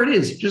whatever it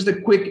is, just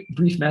a quick,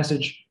 brief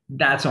message.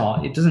 That's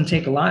all. It doesn't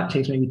take a lot. It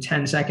takes maybe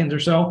 10 seconds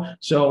or so.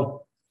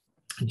 So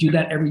do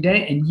that every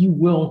day and you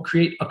will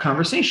create a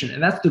conversation.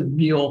 And that's the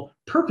real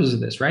purpose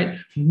of this, right?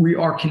 We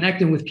are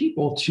connecting with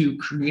people to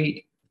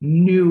create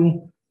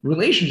new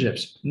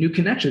relationships, new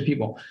connections with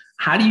people.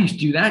 How do you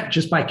do that?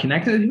 Just by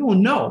connecting with people?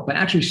 No, but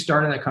actually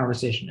starting that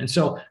conversation. And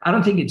so I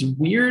don't think it's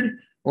weird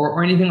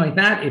or anything like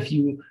that if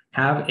you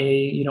have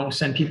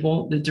send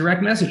people the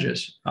direct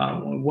messages.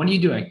 What are you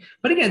doing?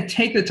 But again,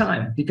 take the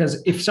time,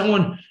 because if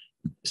someone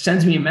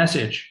sends me a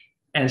message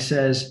and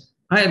says,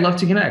 hi, I'd love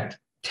to connect,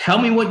 tell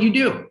me what you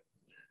do.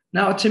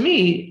 Now, to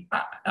me,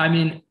 I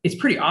mean, it's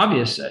pretty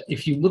obvious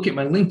if you look at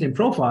my LinkedIn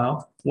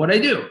profile, what I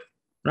do,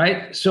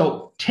 right?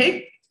 So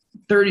take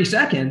 30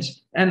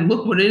 seconds and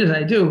look what it is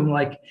I do.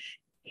 Like,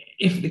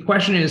 if the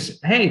question is,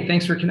 hey,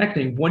 thanks for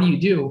connecting, what do you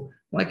do?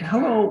 Like,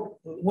 hello,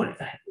 what?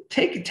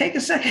 Take a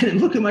second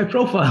and look at my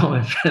profile,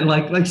 my friend.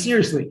 Like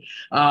seriously.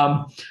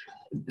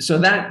 So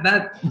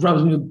that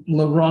rubs me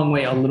the wrong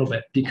way a little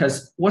bit,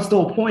 because what's the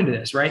whole point of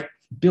this, right?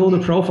 Build a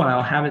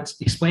profile, have it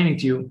explaining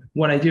to you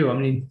what I do. I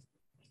mean,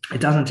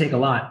 it doesn't take a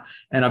lot.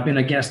 And I've been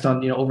a guest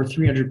on, over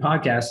 300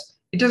 podcasts.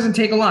 It doesn't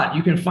take a lot.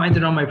 You can find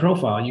it on my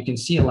profile. You can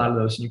see a lot of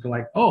those and you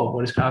can oh,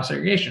 what is cost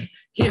segregation?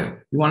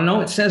 Here, you want to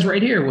know? It says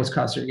right here, what's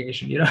cost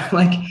segregation,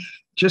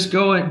 just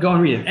go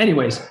and read it.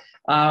 Anyways,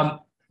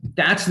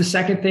 that's the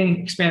second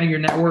thing, expanding your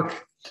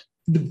network.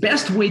 The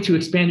best way to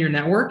expand your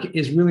network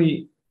is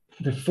really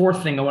the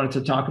fourth thing I wanted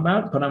to talk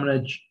about, but I'm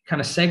going to kind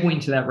of segue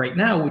into that right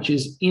now, which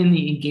is in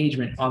the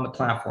engagement on the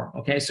platform.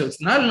 Okay. So it's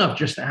not enough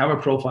just to have a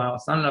profile.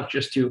 It's not enough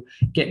just to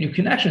get new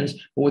connections.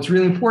 But what's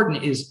really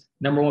important is,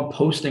 number one,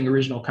 posting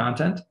original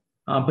content.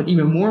 But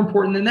even more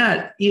important than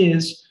that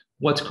is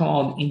what's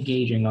called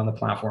engaging on the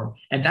platform.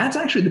 And that's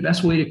actually the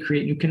best way to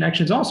create new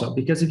connections also,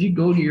 because if you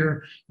go to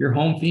your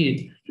home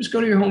feed, just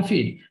go to your home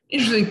feed.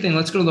 Interesting thing,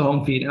 let's go to the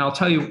home feed and I'll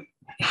tell you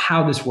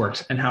how this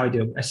works and how I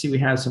do. I see we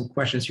have some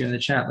questions here in the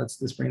chat.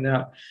 Let's bring that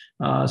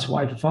up. So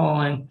why for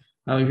following?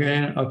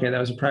 Okay, that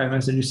was a private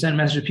message. You send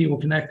messages, people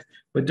connect,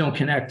 but don't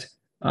connect,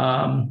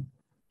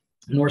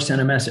 nor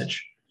send a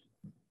message.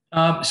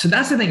 So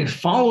that's the thing.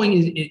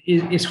 Following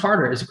is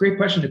harder. It's a great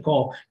question,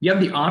 Nicole. You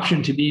have the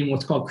option to be in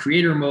what's called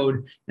creator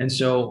mode. And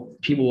so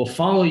people will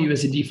follow you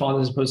as a default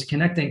as opposed to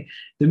connecting.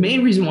 The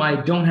main reason why I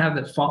don't have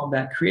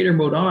that creator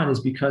mode on is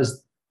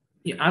because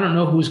I don't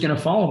know who's going to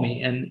follow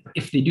me. And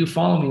if they do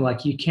follow me,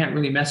 you can't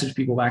really message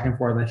people back and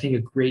forth. I think a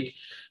great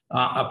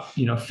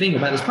thing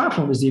about this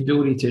platform is the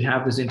ability to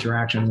have those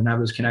interactions and have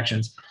those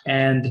connections.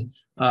 And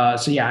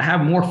so yeah, I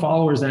have more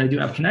followers than I do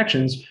have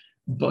connections,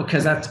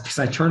 because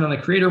I turned on the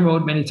creator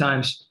mode many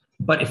times.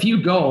 But if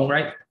you go,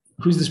 right,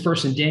 who's this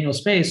person, Daniel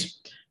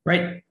Space,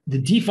 right? The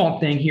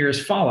default thing here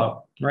is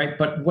follow, right?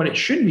 But what it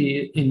should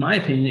be, in my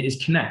opinion,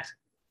 is connect.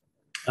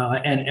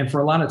 And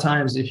for a lot of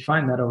times, if you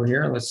find that over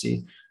here, let's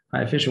see,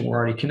 hi official, we're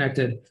already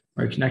connected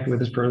with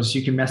this person, so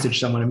you can message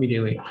someone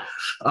immediately.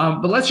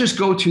 But let's just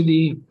go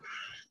to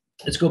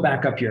let's go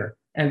back up here.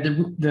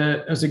 And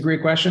that's a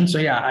great question. So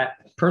yeah,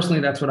 personally,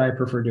 that's what I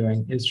prefer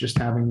doing, is just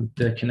having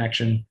the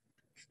connection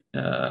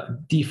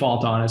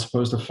default on as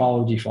opposed to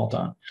follow default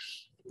on.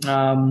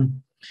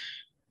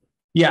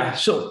 Yeah,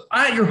 so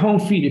at your home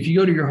feed, if you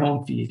go to your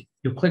home feed,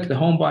 you'll click the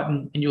home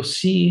button and you'll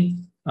see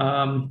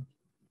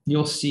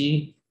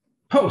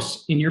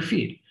posts in your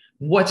feed.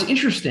 What's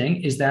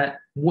interesting is that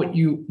what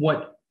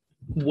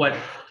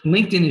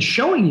LinkedIn is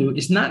showing you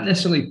is not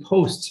necessarily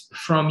posts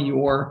from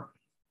your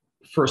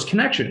first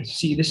connection.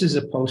 See, this is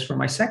a post from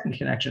my second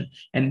connection.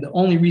 And the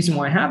only reason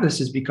why I have this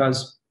is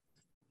because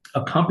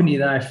a company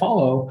that I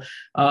follow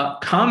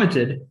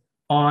commented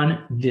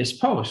on this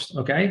post,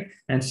 okay?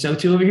 And so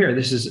too over here,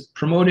 this is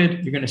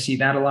promoted. You're gonna see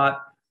that a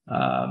lot.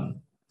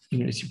 You're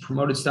gonna see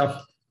promoted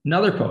stuff.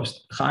 Another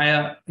post,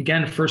 Chaya,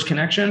 again, first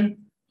connection.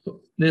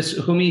 This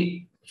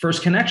Humi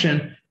first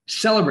connection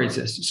celebrates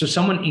this. So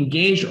someone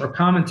engaged or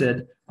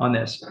commented on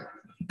this.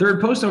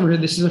 Third post over here,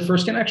 this is a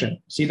first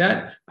connection. See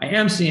that? I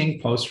am seeing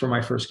posts for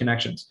my first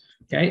connections,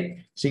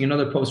 okay? Seeing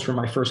another post for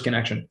my first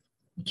connection.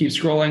 Keep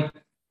scrolling.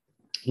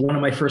 One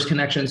of my first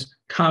connections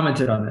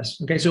commented on this,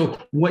 okay? So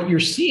what you're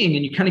seeing,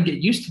 and you kind of get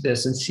used to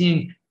this and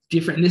seeing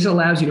different, and this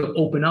allows you to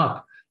open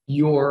up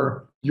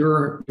your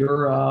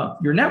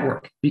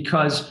network,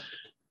 because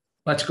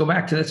let's go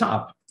back to the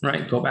top,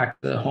 right? Go back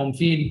to the home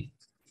feed.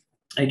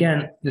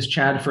 Again, this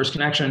Chad first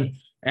connection.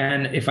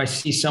 And if I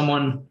see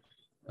someone,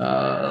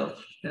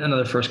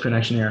 another first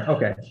connection here.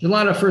 Okay, a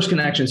lot of first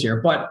connections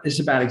here, but it's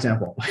a bad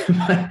example.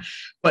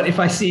 But if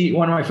I see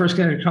one of my first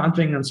connection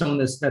commenting on someone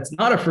that's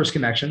not a first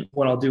connection,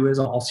 what I'll do is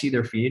I'll see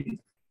their feed.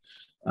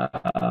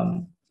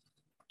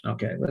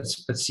 Okay,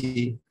 let's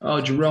see.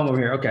 Oh, Jerome over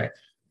here. Okay,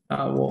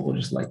 we'll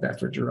just like that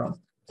for Jerome.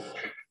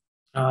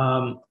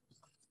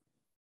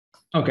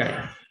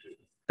 Okay,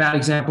 bad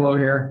example over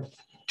here.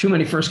 Too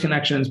many first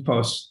connections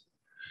posts.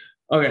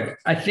 Okay,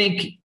 I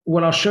think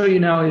what I'll show you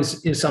now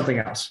is something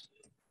else.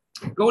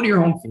 Go to your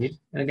home feed,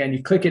 and again,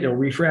 you click it, it'll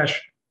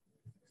refresh,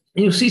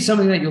 and you'll see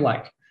something that you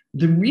like.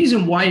 The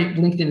reason why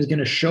LinkedIn is going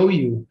to show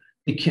you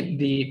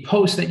the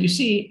post that you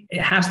see,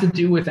 it has to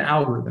do with the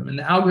algorithm, and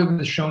the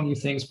algorithm is showing you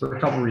things for a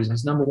couple of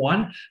reasons. Number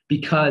one,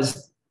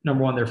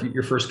 they're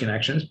your first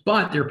connections,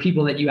 but they're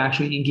people that you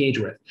actually engage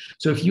with.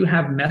 So if you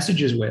have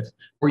messages with,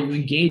 or you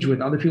engage with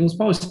other people's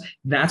posts,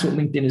 that's what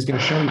LinkedIn is going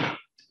to show you.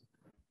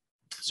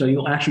 So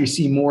you'll actually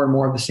see more and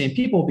more of the same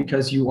people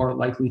because you are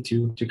likely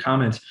to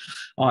comment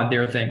on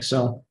their things.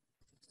 So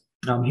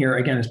here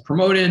again is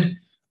promoted.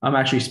 I'm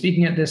actually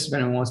speaking at this. If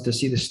anyone wants to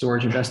see the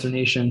Storage Investor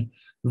Nation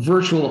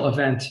virtual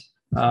event,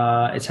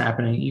 it's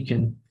happening. You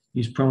can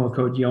use promo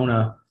code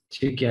Yonah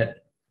to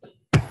get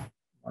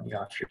money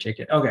off your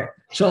ticket. Okay,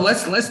 so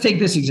let's take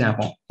this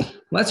example.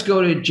 Let's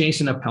go to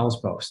Jason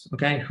Appel's post.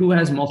 Okay, who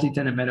has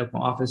multi-tenant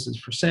medical offices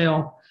for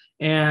sale?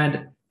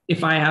 And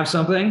if I have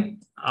something,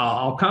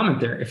 I'll comment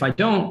there. If I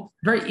don't,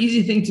 very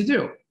easy thing to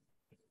do.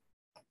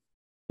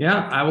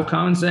 Yeah, I will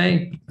comment and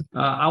say,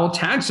 I will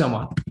tag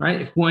someone,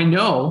 right? Who I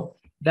know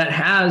that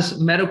has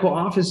medical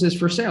offices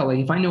for sale. Like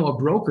if I know a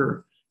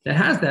broker that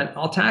has that,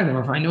 I'll tag them.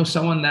 Or if I know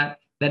someone that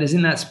is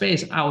in that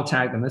space, I will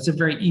tag them. That's a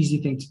very easy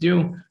thing to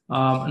do.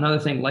 Another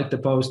thing, like the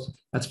post,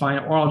 that's fine.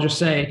 Or I'll just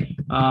say,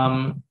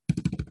 I'll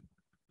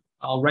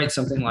write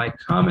something like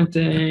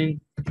commenting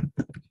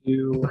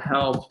to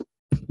help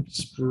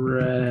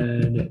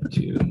spread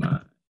to my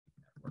network.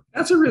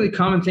 That's a really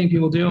common thing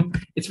people do.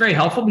 It's very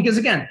helpful because,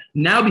 again,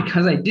 now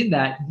because I did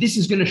that, this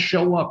is going to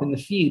show up in the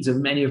feeds of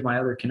many of my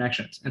other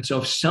connections. And so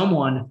if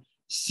someone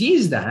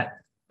sees that,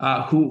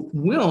 that's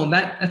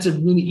a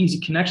really easy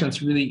connection.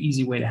 It's a really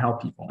easy way to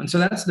help people. And so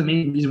that's the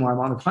main reason why I'm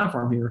on the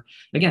platform here,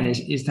 again,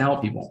 is to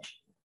help people.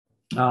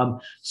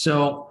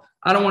 So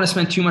I don't want to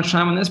spend too much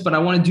time on this, but I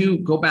want to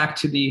go back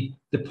to the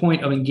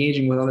point of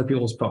engaging with other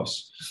people's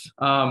posts.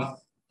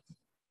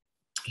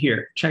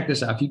 Here, check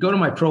this out. If you go to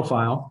my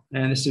profile,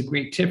 and this is a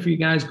great tip for you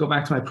guys, go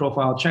back to my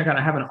profile, check out,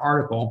 I have an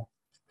article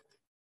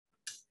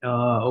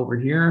over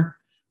here.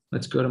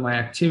 Let's go to my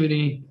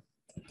activity.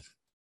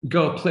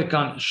 Go click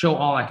on show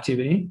all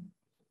activity.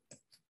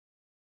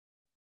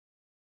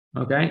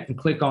 Okay, and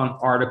click on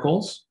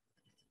articles.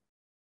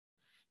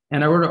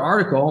 And I wrote an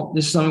article.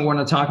 This is something we're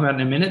going to talk about in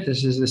a minute.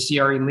 This is the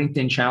CRE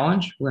LinkedIn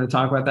Challenge. We're going to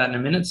talk about that in a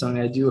minute. So I'm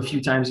going to do a few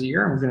times a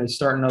year. We're going to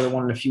start another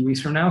one in a few weeks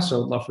from now.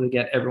 So I'd love to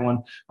get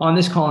everyone on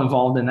this call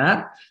involved in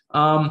that.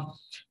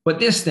 But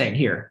this thing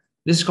here,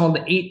 this is called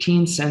the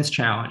 18 cents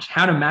challenge,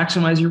 how to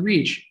maximize your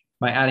reach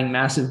by adding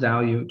massive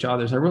value to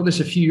others. I wrote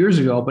this a few years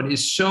ago, but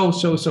it's so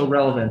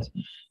relevant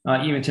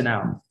even to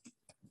now.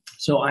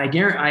 So I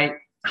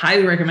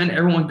highly recommend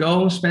everyone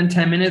go spend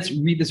 10 minutes,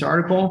 read this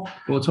article.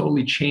 It will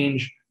totally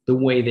change the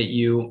way that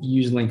you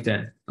use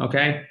LinkedIn,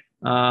 okay?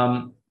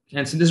 And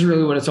so this is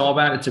really what it's all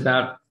about. It's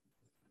about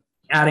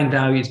adding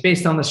value. It's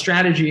based on the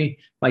strategy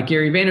by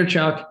Gary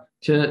Vaynerchuk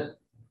to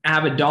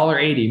have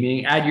 $1.80,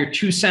 meaning add your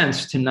 2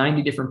 cents to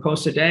 90 different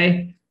posts a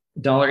day.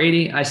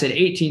 $1.80. I said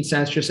 18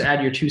 cents, just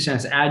add your 2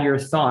 cents, add your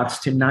thoughts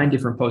to 9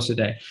 different posts a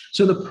day.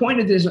 So the point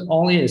of this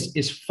all is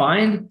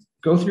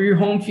go through your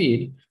home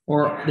feed,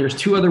 or there's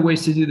 2 other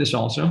ways to do this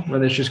also,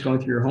 whether it's just going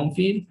through your home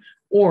feed,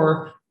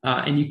 or,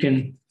 and you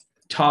can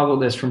toggle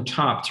this from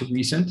top to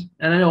recent.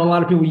 And I know a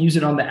lot of people use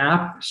it on the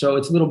app, so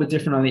it's a little bit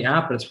different on the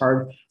app, but it's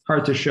hard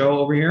to show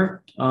over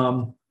here.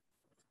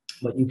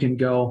 But you can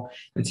go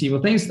and see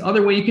what things. The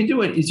other way you can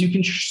do it is you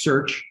can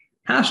search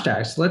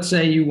hashtags. Let's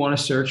say you want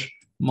to search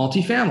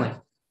multifamily.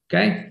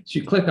 Okay, so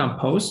you click on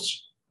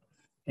posts,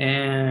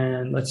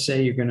 and let's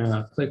say you're going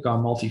to click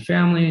on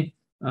multifamily.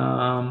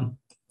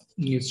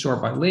 You can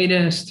sort by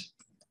latest,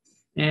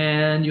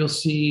 and you'll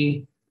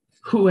see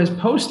who has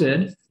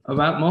posted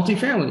about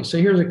multifamily. So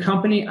here's a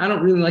company. I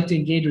don't really like to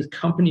engage with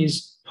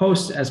companies'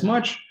 posts as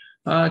much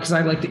because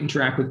I like to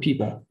interact with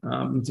people.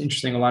 It's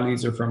interesting. A lot of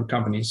these are from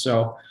companies.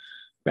 So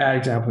bad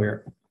example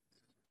here.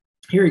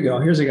 Here you go.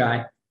 Here's a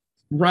guy,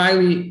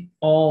 Riley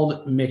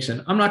Ald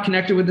Mixon. I'm not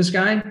connected with this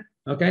guy.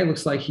 Okay,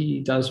 looks like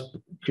he does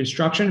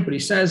construction, but he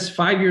says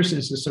 5 years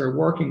since I started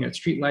working at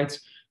streetlights,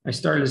 I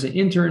started as an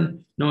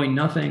intern, knowing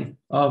nothing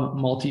of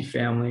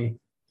multifamily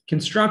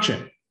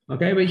construction.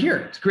 Okay, but here,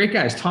 it's a great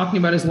guy. He's talking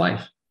about his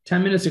life.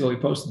 10 minutes ago, he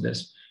posted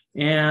this.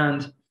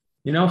 And,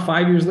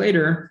 5 years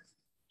later,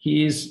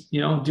 he's,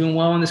 doing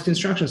well on this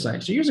construction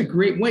site. So here's a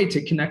great way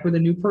to connect with a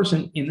new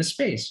person in the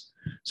space.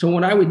 So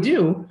what I would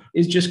do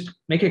is just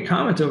make a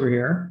comment over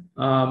here,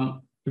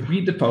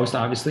 read the post,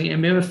 obviously,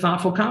 and make a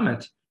thoughtful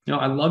comment.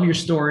 I love your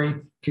story.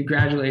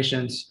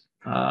 Congratulations.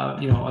 I'd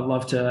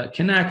love to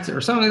connect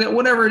or something like that,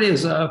 whatever it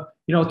is.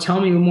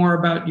 Tell me more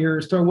about your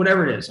story,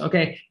 whatever it is.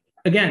 Okay.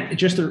 Again,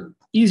 just an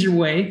easier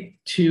way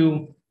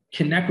to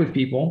connect with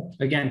people.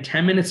 Again,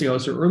 10 minutes ago,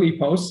 so early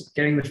posts,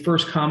 getting the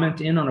first comment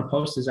in on a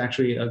post is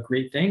actually a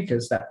great thing,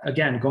 because that,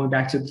 again, going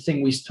back to the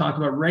thing we talked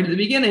about right at the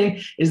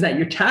beginning, is that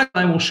your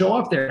tagline will show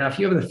up there. Now, if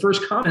you have the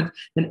first comment,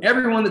 then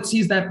everyone that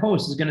sees that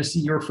post is going to see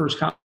your first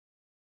comment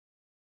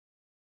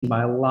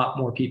by a lot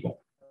more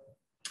people.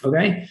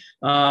 Okay.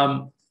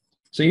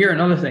 So here,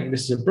 another thing,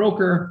 this is a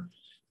broker.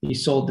 He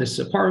sold this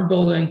apartment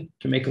building.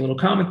 Can make a little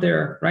comment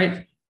there,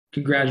 right?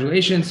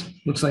 Congratulations.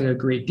 Looks like a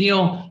great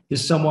deal.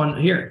 There's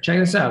someone here. Check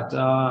this out.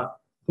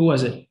 Who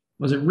was it?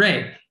 Was it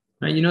Ray?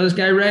 Right? You know this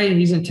guy, Ray?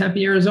 He's in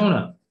Tempe,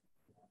 Arizona.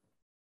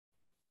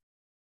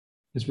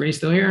 Is Ray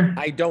still here?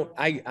 I don't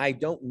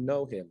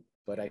know him,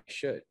 but I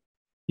should.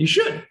 You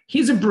should.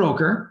 He's a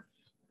broker,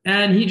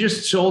 and he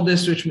just sold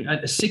this, which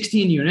a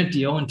 16-unit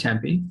deal in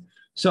Tempe.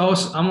 So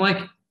I'm like,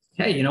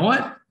 hey, you know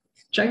what?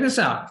 Check this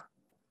out.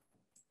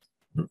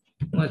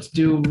 Let's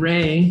do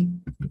Ray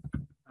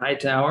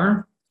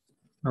Hightower.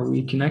 Are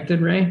we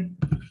connected, Ray?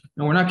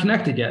 No, we're not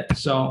connected yet.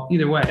 So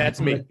either way, that's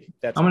me.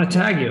 I'm going to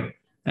tag you.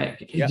 Yep.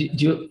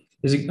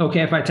 Is it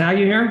okay if I tag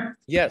you here?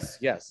 Yes.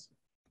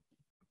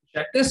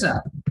 Check this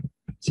out.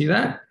 See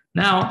that?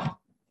 Now,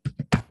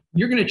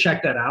 you're going to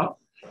check that out.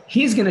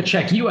 He's going to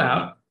check you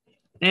out.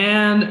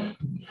 And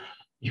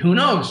who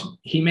knows?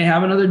 He may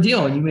have another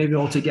deal and you may be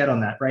able to get on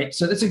that, right?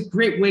 So that's a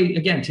great way,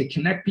 again, to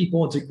connect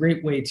people. It's a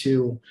great way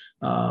to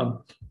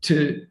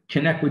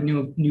connect with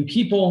new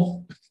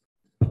people.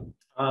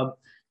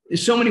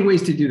 There's so many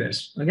ways to do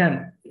this.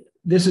 Again,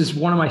 this is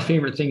one of my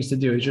favorite things to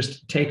do, is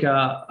just take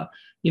a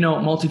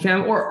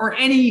multifamily or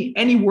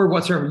any word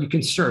whatsoever. You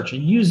can search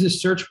and use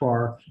this search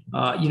bar.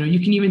 You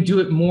can even do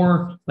it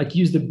more like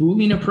use the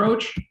Boolean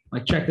approach.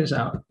 Like, check this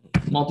out,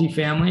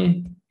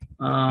 multifamily,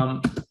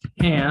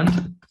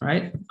 and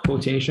right,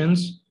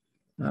 quotations,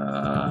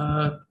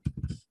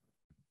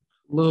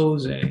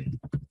 closing.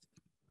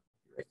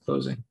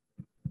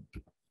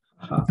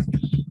 I'm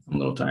a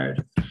little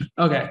tired.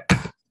 Okay.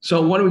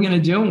 So what are we going to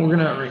do? We're going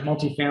to write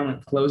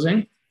multifamily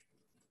closing.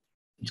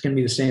 It's going to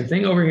be the same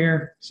thing over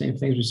here, same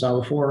things we saw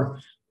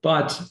before,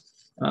 but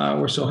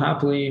we're so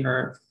happily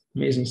our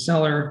amazing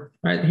seller,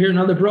 right? Here's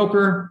another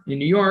broker in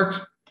New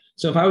York.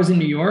 So if I was in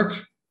New York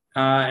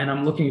and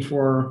I'm looking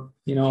for,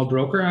 a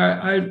broker,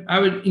 I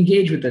would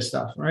engage with this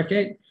stuff, right?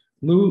 Okay.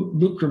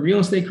 Luke from Real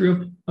Estate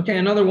Group. Okay.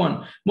 Another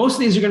one. Most of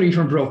these are going to be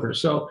from brokers.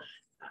 So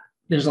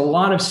there's a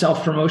lot of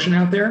self-promotion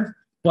out there,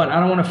 but I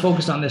don't want to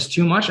focus on this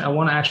too much. I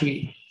want to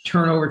actually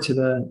turn over to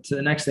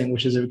the next thing,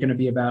 which is going to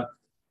be about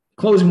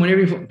closing.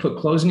 Whenever you put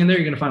closing in there,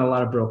 you're going to find a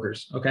lot of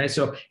brokers. Okay.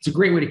 So it's a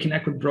great way to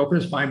connect with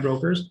brokers, find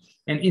brokers,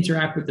 and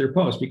interact with their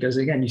posts, because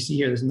again, you see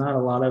here, there's not a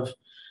lot of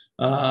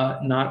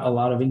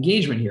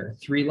engagement here.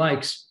 3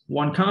 likes,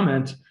 1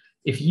 comment.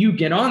 If you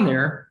get on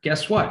there,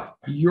 guess what?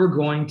 You're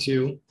going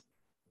to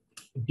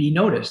be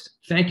noticed.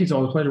 Thank you. It's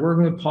always a pleasure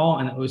working with Paul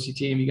and the OC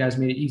team. You guys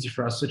made it easy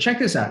for us. So check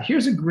this out.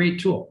 Here's a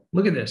great tool.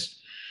 Look at this.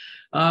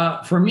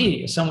 For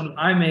me,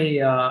 I'm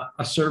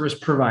a service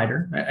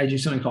provider. I do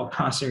something called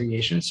cost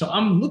segregation. So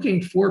I'm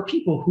looking for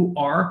people who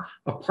are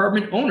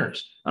apartment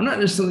owners. I'm not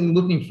necessarily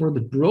looking for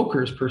the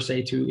brokers per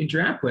se to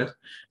interact with,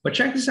 but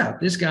check this out.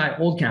 This guy,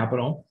 Old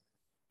Capital,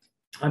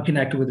 I'm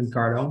connected with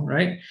Ricardo,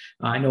 right?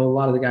 I know a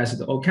lot of the guys at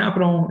the Old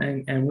Capital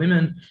and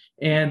women,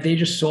 and they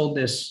just sold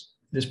this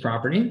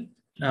property.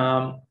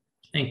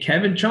 And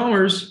Kevin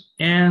Chalmers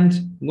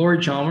and Lori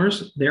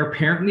Chalmers, they're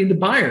apparently the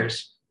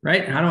buyers,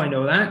 right? How do I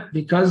know that?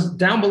 Because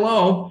down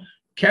below,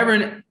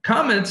 Kevin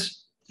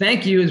comments,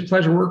 thank you. It's a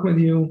pleasure working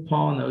with you,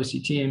 Paul and the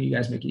OC team. You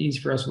guys make it easy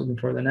for us. Looking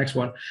for the next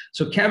one.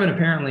 So Kevin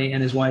apparently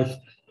and his wife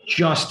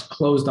just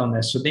closed on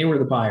this. So they were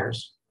the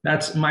buyers.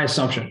 That's my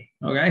assumption.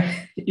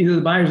 Okay. Either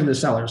the buyers or the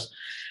sellers,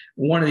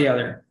 one or the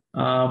other.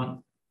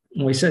 Well,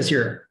 he says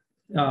here,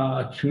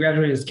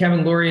 congratulations,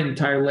 Kevin, Lori, and the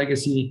entire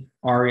legacy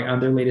RE on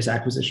their latest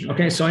acquisition.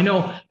 Okay. So I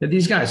know that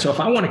these guys, so if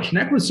I want to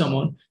connect with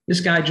someone, this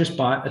guy just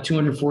bought a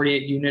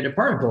 248 unit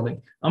apartment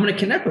building. I'm going to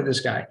connect with this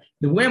guy.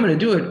 The way I'm going to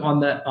do it on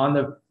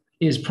the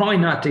is probably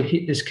not to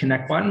hit this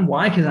connect button.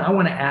 Why? Because I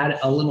want to add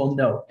a little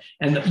note.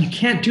 And you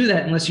can't do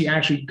that unless you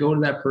actually go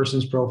to that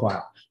person's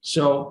profile.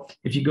 So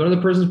if you go to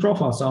the person's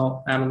profile, so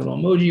I'll add a little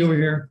emoji over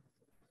here,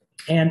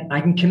 and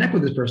I can connect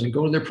with this person,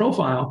 go to their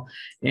profile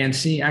and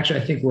see.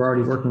 Actually, I think we're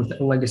already working with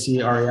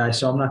Legacy REI,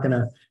 so I'm not going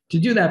to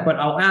do that, but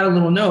I'll add a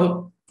little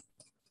note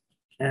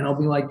and I'll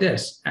be like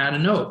this, add a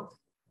note.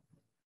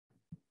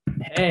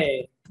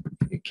 Hey,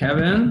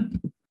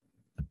 Kevin,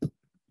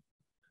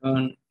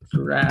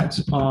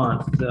 congrats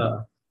on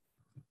the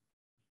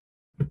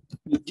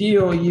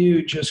deal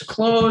you just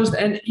closed.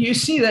 And you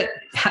see that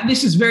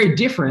this is very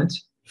different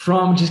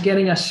from just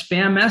getting a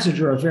spam message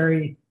or a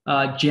very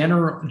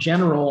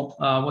general,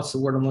 what's the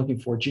word I'm looking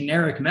for?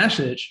 Generic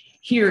message.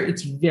 Here,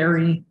 it's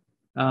very,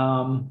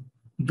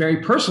 very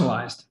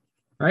personalized,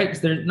 right?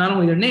 It's not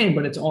only their name,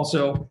 but it's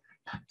also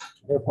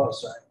their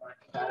post. Sorry,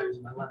 my batteries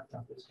in my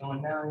laptop is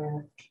going down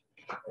here.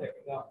 There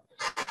we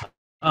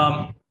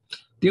go.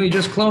 Deal you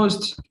just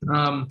closed.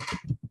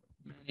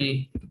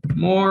 Many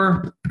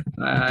more.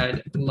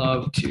 I'd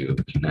love to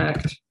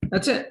connect.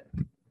 That's it.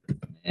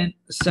 And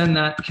send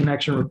that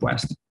connection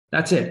request.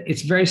 That's it.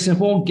 It's very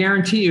simple.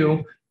 Guarantee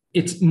you,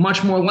 it's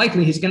much more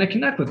likely he's going to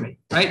connect with me,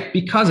 right?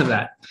 Because of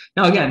that.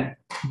 Now, again,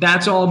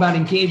 that's all about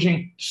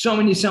engaging. So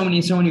many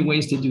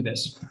ways to do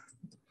this.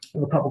 I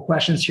have a couple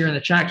questions here in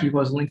the chat. Keep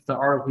those linked to the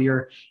article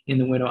here in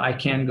the window. I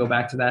can go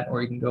back to that,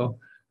 or you can go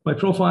my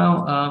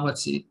profile.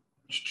 Let's see.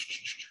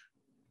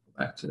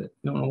 Back to the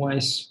Yonah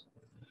Weiss,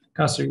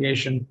 Cost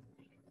Segregation.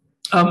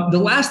 The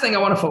last thing I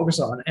want to focus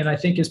on, and I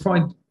think is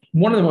probably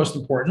one of the most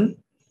important,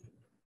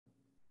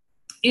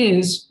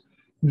 is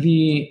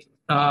the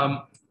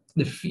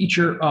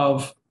feature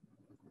of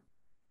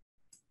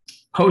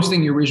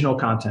posting your original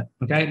content.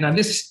 Okay. Now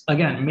this,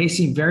 again, may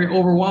seem very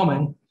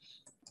overwhelming.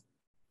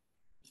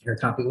 Here,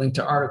 copy link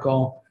to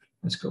article.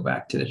 Let's go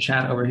back to the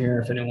chat over here.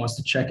 If anyone wants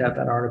to check out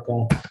that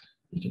article,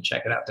 you can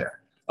check it out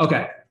there.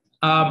 Okay.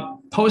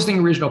 Posting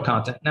original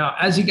content. Now,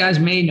 as you guys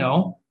may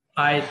know,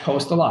 I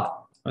post a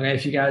lot. Okay.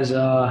 If you guys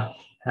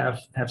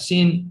have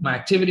seen my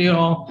activity at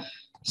all,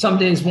 some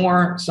days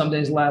more, some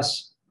days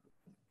less,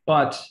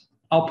 but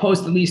I'll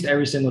post at least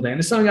every single day. And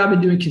it's something I've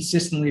been doing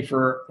consistently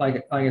for,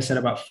 like I said,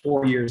 about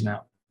 4 years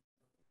now.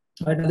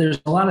 I know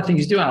there's a lot of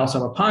things to do. I also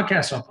have a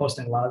podcast, so I'm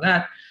posting a lot of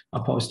that.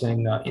 I'm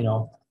posting,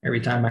 every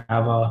time I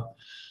have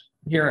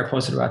here, I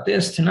posted about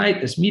this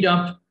tonight, this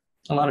meetup.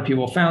 A lot of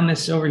people found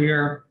this over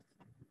here.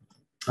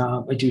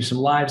 I do some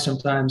live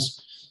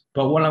sometimes,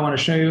 but what I want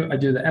to show you, I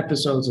do the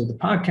episodes of the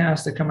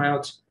podcast that come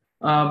out.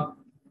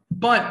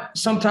 But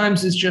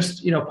sometimes it's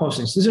just,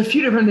 posting. So there's a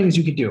few different things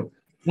you could do.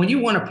 When you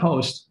want to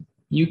post,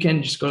 you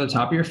can just go to the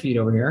top of your feed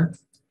over here,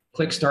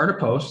 click start a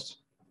post,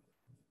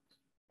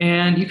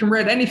 and you can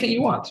write anything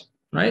you want,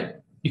 right?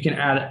 You can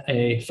add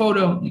a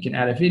photo, you can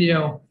add a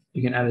video,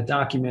 you can add a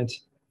document,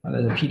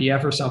 there's a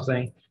PDF or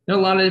something. There are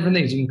a lot of different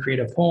things. You can create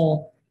a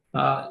poll,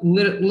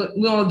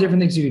 little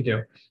different things you can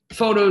do.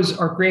 Photos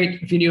are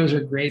great, videos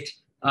are great.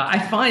 I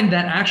find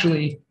that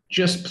actually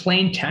just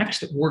plain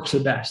text works the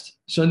best.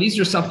 So these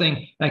are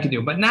something I can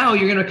do. But now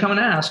you're going to come and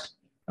ask,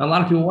 a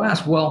lot of people will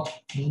ask, well,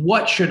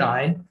 what should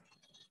I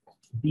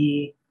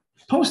be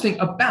posting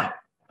about,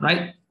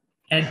 right?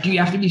 And do you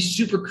have to be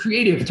super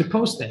creative to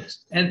post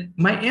things? And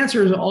my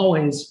answer is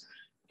always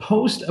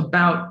post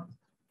about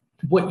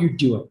what you're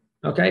doing,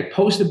 okay?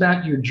 Post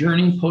about your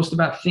journey, post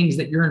about things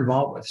that you're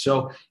involved with.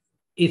 So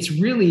it's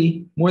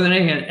really more than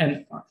anything,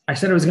 and I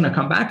said I was gonna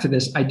come back to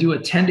this, I do a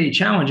 10-day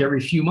challenge every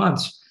few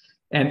months.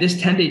 And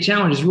this 10-day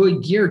challenge is really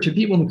geared to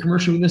people in the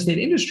commercial real estate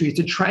industry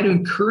to try to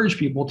encourage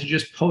people to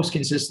just post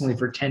consistently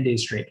for 10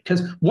 days straight.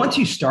 Because once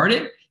you start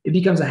it, it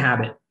becomes a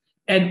habit.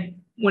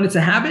 And when it's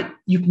a habit,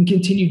 you can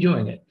continue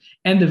doing it.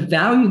 And the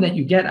value that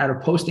you get out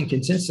of posting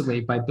consistently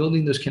by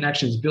building those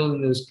connections,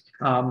 building those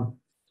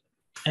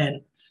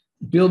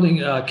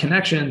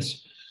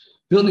connections,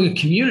 building a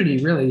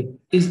community really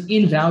is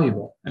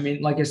invaluable. I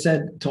mean, like I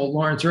said, told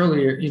Lawrence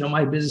earlier,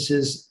 my business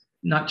is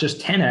not just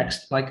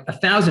 10x, like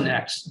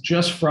 1,000x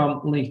just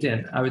from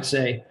LinkedIn. I would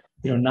say,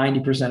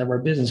 90% of our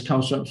business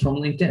comes from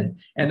LinkedIn.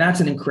 And that's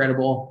an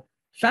incredible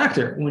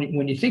factor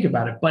when you think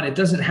about it, but it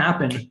doesn't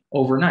happen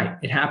overnight.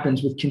 It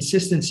happens with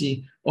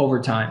consistency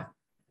over time.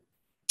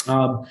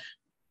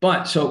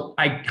 But so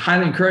I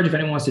highly encourage if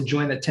anyone wants to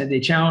join that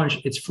 10-day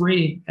challenge, it's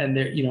free and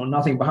there,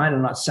 nothing behind it.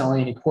 I'm not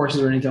selling any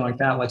courses or anything like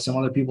that, like some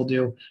other people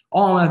do.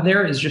 All I'm out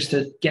there is just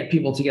to get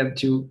people together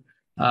to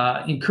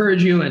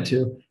encourage you and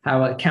to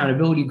have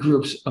accountability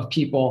groups of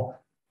people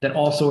that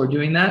also are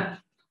doing that.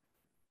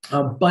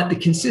 But the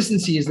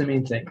consistency is the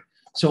main thing.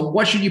 So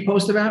what should you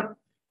post about?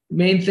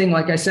 Main thing,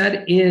 like I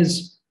said,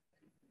 is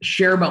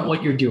share about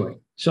what you're doing.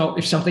 So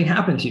if something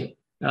happened to you,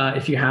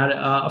 if you had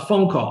a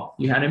phone call,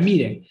 you had a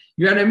meeting,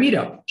 you're at a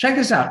meetup, check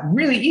this out.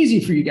 Really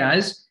easy for you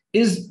guys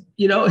is,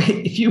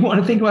 if you want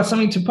to think about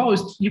something to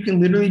post, you can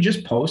literally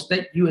just post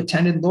that you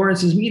attended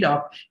Lawrence's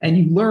meetup and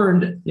you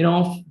learned,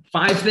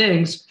 5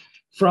 things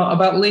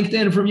about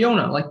LinkedIn from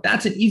Yonah. Like,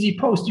 that's an easy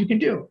post you can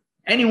do.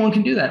 Anyone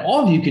can do that.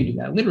 All of you can do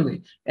that,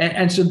 literally.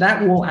 And so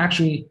that will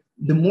actually,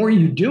 the more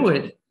you do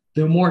it,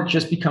 the more it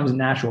just becomes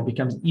natural,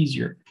 becomes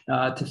easier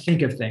to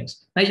think of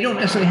things. Now, you don't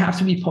necessarily have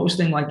to be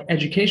posting like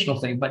educational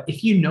thing, but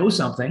if you know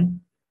something,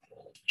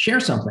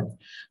 share something.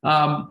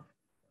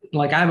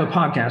 Like I have a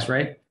podcast,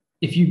 right?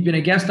 If you've been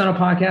a guest on a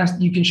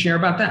podcast, you can share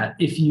about that.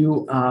 If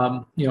you,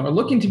 are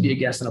looking to be a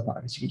guest on a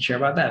podcast, you can share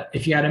about that.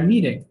 If you had a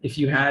meeting, if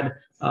you had,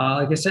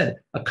 like I said,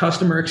 a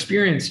customer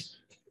experience,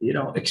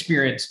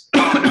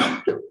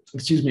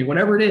 excuse me,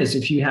 whatever it is,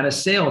 if you had a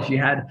sale, if you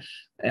had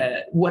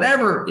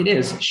whatever it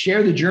is,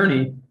 share the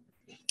journey,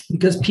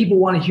 because people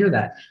want to hear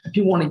that.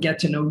 People want to get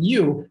to know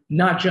you,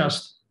 not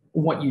just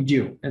what you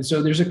do. And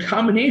so there's a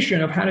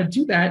combination of how to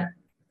do that,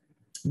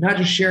 not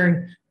just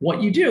sharing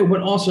what you do,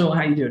 but also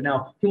how you do it.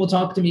 Now, people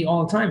talk to me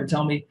all the time and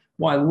tell me,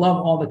 well, I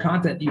love all the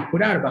content you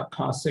put out about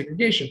cost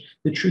segregation.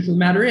 The truth of the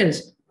matter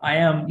is, I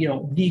am,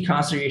 the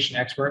cost segregation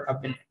expert.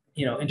 I've been,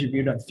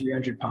 interviewed on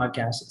 300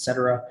 podcasts, et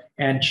cetera,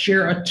 and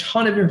share a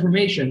ton of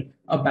information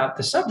about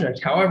the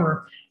subject.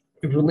 However,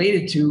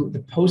 related to the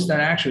posts that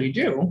I actually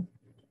do,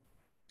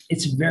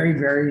 it's very,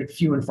 very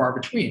few and far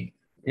between.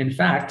 In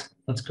fact,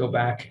 let's go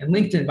back. And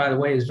LinkedIn, by the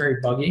way, is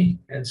very buggy.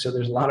 And so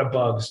there's a lot of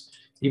bugs.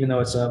 Even though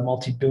it's a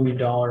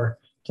multi-billion-dollar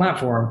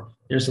platform,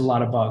 there's a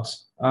lot of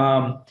bugs.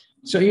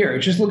 So here,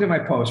 just look at my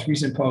posts,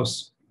 recent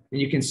posts, and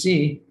you can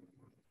see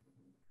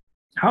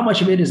how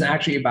much of it is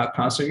actually about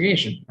cost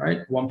segregation,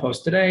 right? One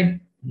post today,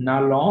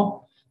 not at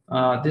all.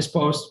 This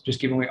post, just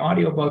giving away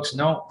audiobooks,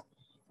 no.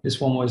 This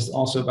one was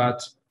also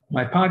about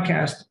my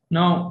podcast,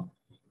 no.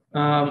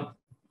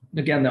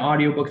 Again, the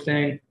audiobook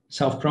thing,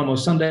 self-promo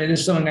Sunday.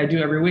 This is something I do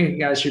every week. You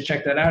guys should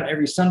check that out.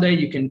 Every Sunday,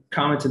 you can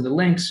comment in the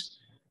links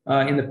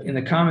in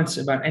the comments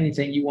about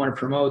anything you want to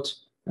promote.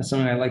 That's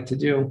something I like to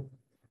do.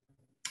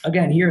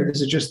 Again, here,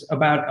 this is just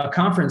about a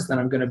conference that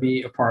I'm going to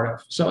be a part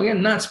of. So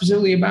again, not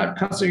specifically about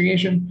cost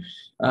segregation.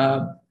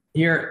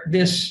 Here,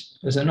 this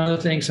is another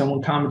thing.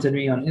 Someone commented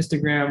me on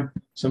Instagram.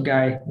 Some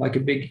guy, like a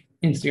big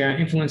Instagram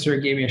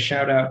influencer, gave me a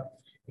shout out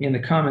in the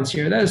comments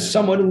here. That is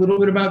somewhat a little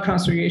bit about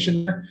cost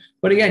segregation there.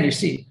 But again, you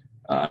see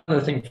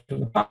another thing from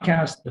the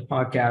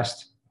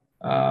podcast.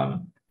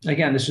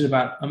 Again, this is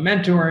about a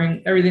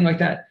mentoring, everything like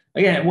that.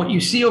 Again, what you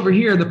see over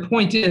here, the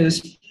point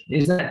is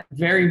that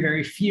very,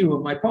 very few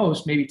of my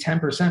posts, maybe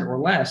 10% or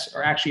less,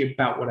 are actually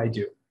about what I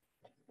do.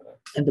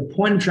 And the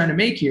point I'm trying to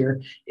make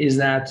here is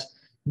that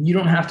you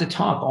don't have to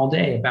talk all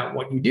day about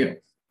what you do.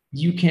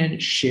 You can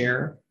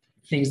share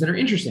things that are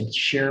interesting,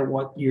 share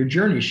what your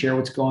journey, share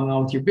what's going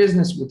on with your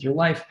business, with your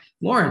life.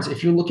 Lawrence,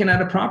 if you're looking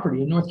at a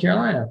property in North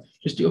Carolina,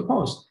 just do a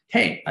post.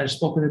 Hey, I just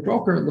spoke with a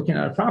broker looking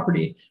at a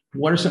property.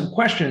 What are some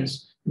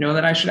questions,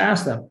 that I should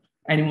ask them?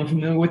 Anyone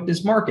familiar with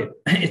this market,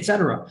 et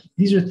cetera.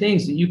 These are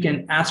things that you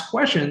can ask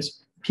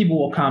questions. People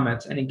will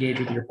comment and engage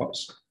with your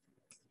posts.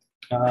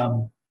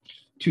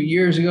 2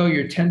 years ago,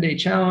 your 10-day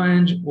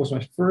challenge was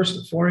my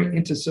first foray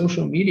into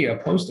social media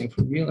posting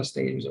for real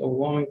estate. It was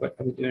overwhelming, but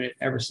I've been doing it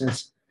ever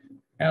since.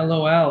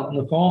 LOL,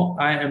 Nicole,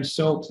 I am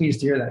so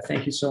pleased to hear that.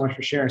 Thank you so much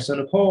for sharing. So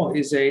Nicole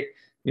is a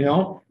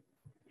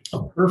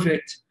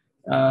perfect,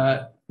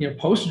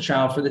 poster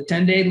child for the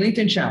 10-day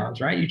LinkedIn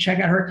challenge, right? You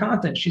check out her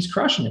content. She's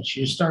crushing it.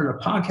 She just started a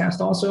podcast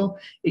also.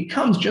 It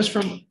comes just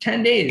from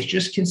 10 days,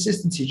 just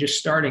consistency, just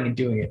starting and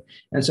doing it.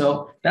 And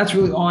so that's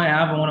really all I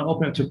have. I want to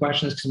open up to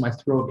questions because my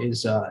throat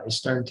is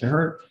starting to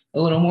hurt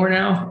a little more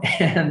now.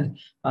 And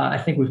I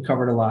think we've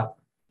covered a lot.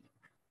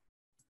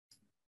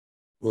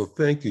 Well,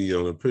 thank you,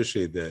 Yonah.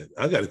 Appreciate that.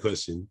 I got a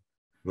question,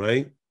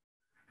 right?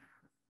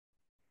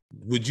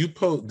 Would you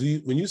post,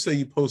 when you say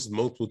you post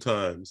multiple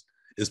times,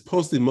 is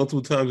posting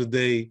multiple times a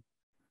day,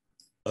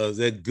 is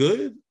that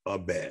good or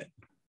bad?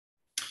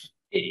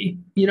 There's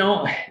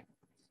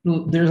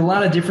a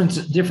lot of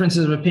differences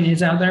of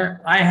opinions out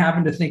there. I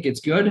happen to think it's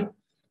good.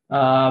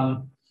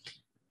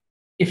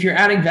 If you're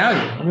adding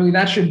value, really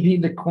that should be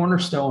the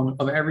cornerstone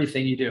of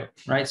everything you do,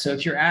 right? So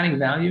if you're adding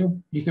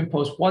value, you can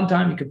post one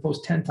time, you can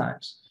post 10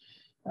 times.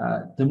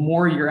 The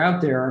more you're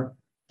out there,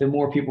 the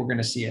more people are going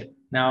to see it.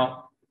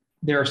 Now,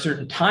 there are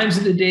certain times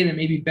of the day that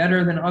may be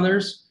better than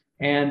others.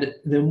 And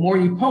the more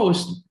you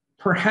post,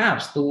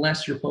 perhaps the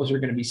less your posts are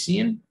going to be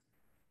seen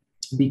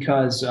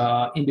because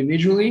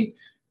individually,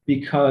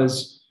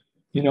 because,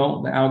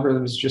 the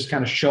algorithm is just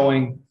kind of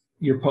showing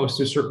your post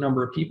to a certain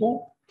number of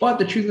people. But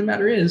the truth of the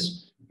matter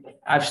is,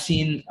 I've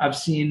seen,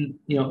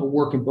 it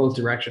work in both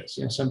directions.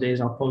 Some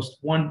days I'll post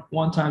one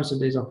time, some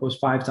days I'll post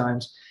 5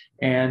 times.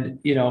 And,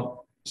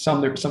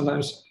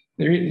 sometimes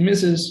there are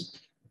misses.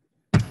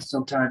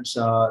 sometimes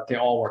they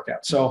all work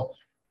out. So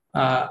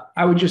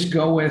I would just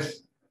go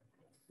with,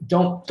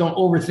 don't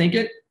overthink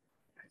it.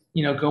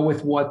 Go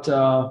with what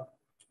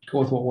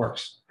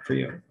works for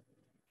you.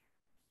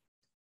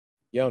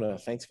 Yonah,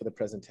 thanks for the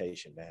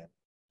presentation, man.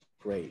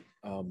 Great.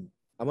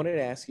 I wanted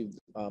to ask you,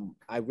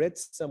 I read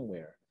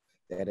somewhere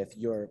that if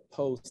your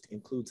post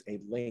includes a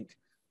link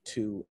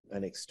to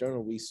an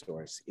external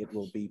resource, it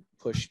will be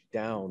pushed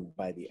down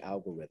by the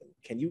algorithm.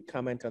 Can you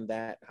comment on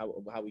that?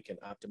 How we can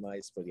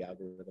optimize for the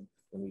algorithm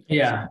when we post?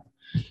 Yeah,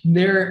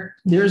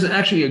 there's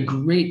actually a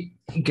great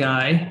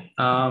guy.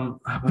 I'm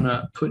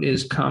gonna put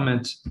his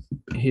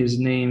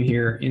name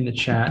here in the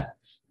chat,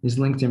 his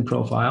LinkedIn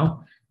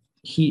profile.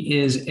 He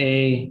is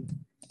a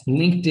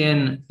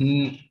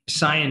LinkedIn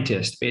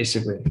scientist,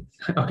 basically.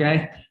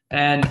 Okay.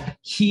 And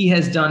he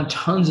has done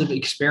tons of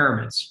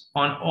experiments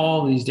on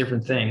all these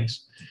different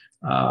things,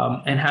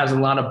 and has a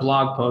lot of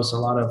blog posts, a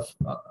lot of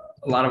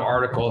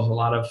articles, a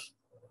lot of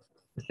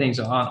things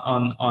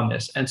on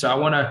this. And so I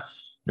want to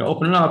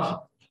open it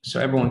up so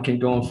everyone can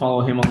go and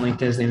follow him on LinkedIn.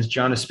 His name is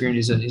John Spearn.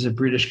 He's a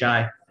British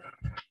guy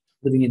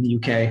living in the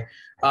UK.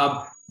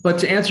 But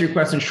to answer your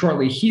question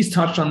shortly, he's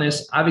touched on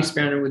this. I've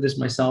experimented with this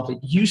myself. It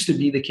used to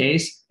be the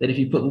case that if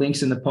you put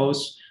links in the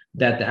post,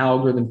 that the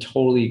algorithm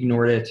totally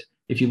ignored it.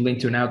 If you link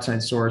to an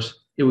outside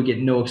source, it would get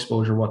no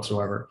exposure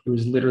whatsoever. It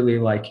was literally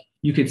like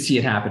you could see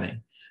it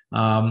happening.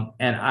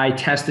 And I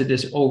tested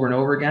this over and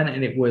over again,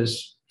 and it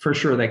was for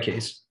sure that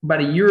case. About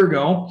a year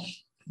ago,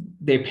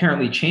 they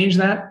apparently changed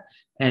that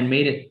and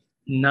made it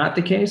not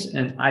the case.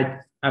 And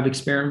I've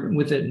experimented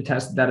with it and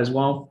tested that as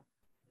well.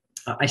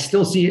 I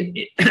still see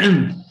it.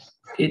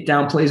 It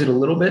downplays it a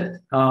little bit,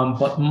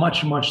 but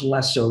much, much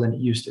less so than it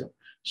used to.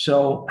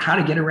 So how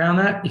to get around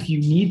that? If you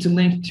need to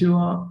link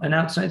to an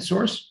outside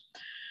source,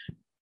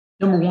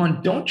 number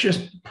one, don't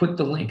just put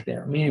the link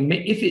there. I mean,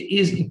 if it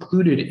is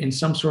included in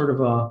some sort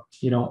of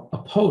a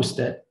post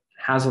that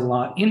has a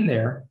lot in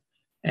there,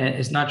 and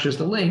it's not just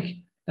a link,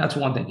 that's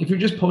one thing. If you're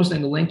just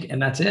posting the link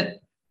and that's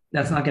it,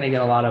 that's not going to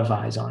get a lot of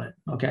eyes on it,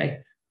 okay?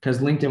 Because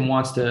LinkedIn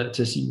wants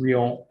to see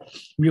real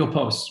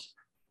posts.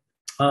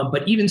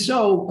 But even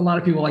so, a lot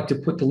of people like to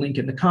put the link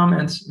in the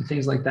comments and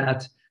things like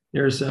that.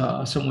 There's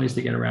some ways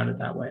to get around it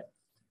that way.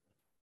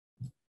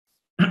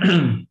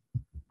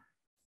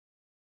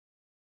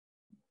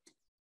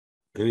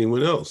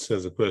 Anyone else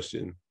has a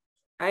question?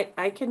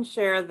 I can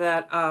share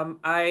that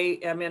I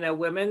am in a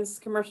women's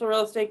commercial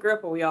real estate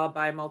group where we all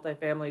buy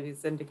multifamily, we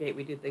syndicate,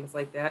 we do things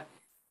like that.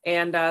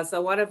 And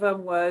so one of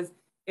them was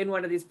in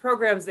one of these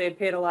programs they had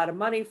paid a lot of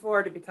money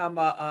for, to become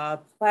a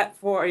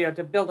platform,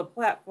 to build a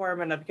platform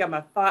and to become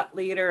a thought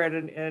leader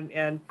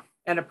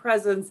and a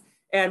presence,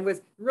 and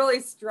was really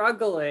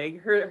struggling.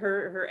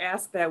 Her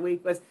ask that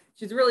week was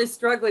she's really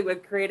struggling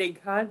with creating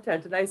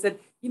content. And I said,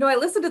 I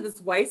listened to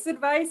this Weiss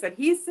Advice, and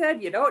he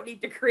said you don't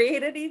need to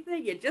create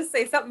anything. You just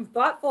say something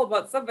thoughtful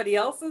about somebody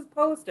else's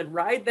post and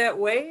ride that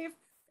wave.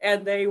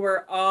 And they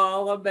were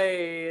all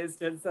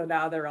amazed. And so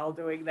now they're all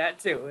doing that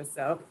too.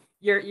 So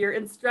your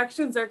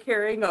instructions are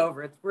carrying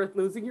over. It's worth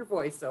losing your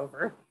voice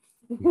over.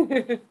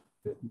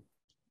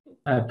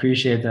 I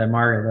appreciate that,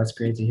 Margaret. That's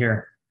great to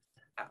hear.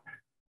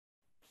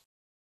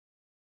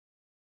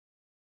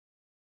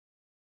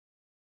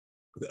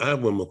 I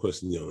have one more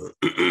question, Yonah.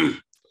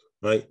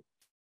 Right?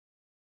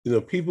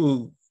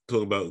 People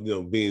talk about,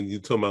 you're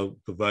talking about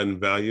providing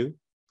value,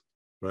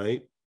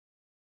 right?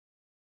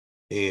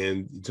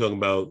 And you're talking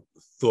about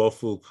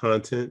thoughtful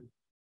content.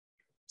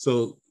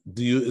 So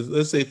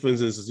let's say, for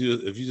instance,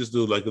 if you just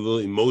do like a little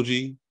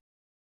emoji,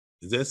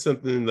 is that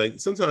something like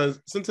sometimes,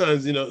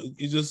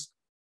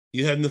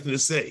 you have nothing to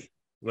say,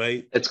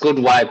 right? It's good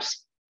vibes.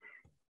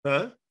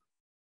 Huh?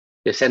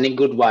 You're sending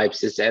good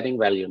vibes. It's adding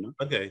value, no?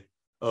 Okay.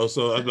 Oh,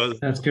 so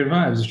that's good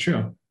vibes. It's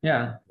true.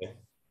 Yeah. Okay.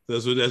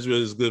 That's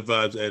really good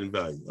vibes, adding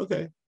value.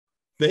 Okay.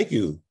 Thank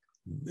you,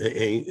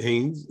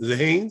 Haynes. Is it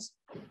Haynes?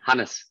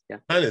 Hannes. Yeah.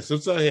 Hannes.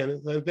 I'm sorry,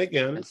 Hannes. Thank you,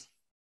 Hannes.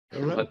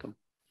 All right. Welcome.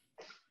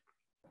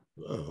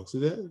 Oh, see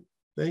that?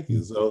 Thank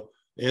you. So,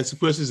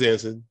 questions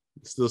answered.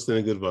 Still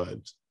sending good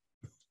vibes.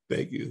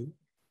 Thank you.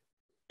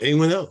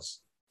 Anyone else?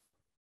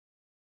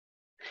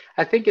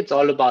 I think it's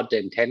all about the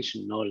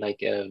intention.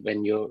 Like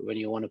when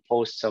you want to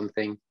post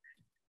something,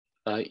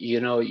 you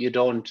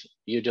don't.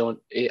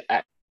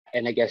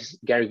 And I guess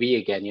Gary Vee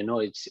again.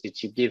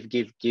 It's you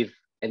give,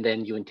 and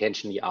then you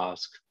intentionally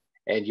ask,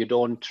 and you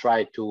don't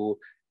try to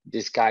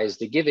disguise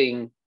the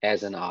giving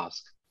as an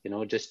ask.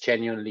 Just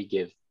genuinely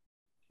give.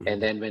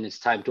 And then when it's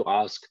time to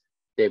ask,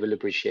 they will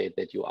appreciate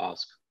that you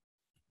ask.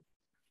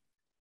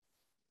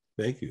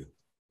 Thank you.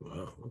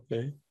 Wow.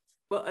 Okay.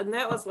 Well, and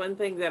that was one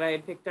thing that I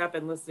had picked up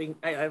in listening,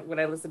 when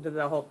I listened to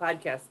the whole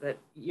podcast that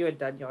you had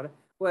done, Yonah,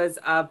 was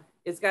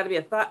it's got to be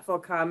a thoughtful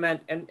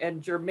comment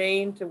and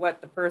germane to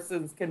what the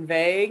person's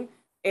conveying.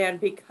 And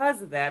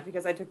because of that,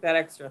 because I took that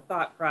extra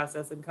thought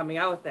process in coming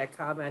out with that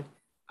comment,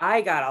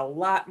 I got a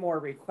lot more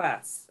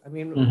requests. I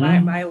mean,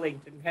 my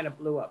LinkedIn kind of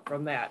blew up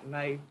from that, and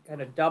I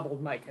kind of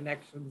doubled my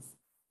connections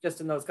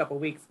just in those couple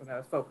of weeks when I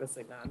was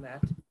focusing on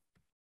that.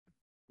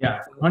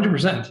 Yeah,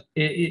 100%.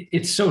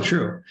 It's so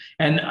true.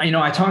 And,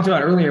 I talked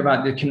about earlier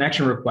about the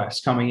connection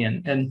requests coming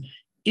in. And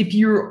if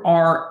you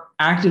are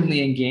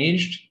actively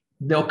engaged,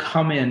 they'll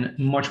come in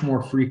much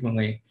more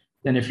frequently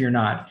than if you're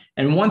not.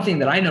 And one thing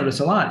that I notice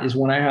a lot is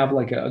when I have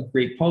like a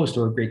great post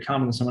or a great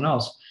comment on someone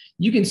else,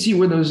 you can see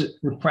where those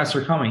requests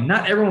are coming.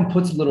 Not everyone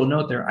puts a little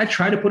note there. I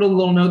try to put a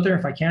little note there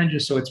if I can,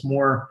 just so it's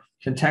more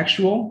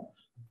contextual.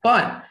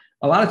 But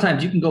a lot of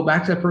times you can go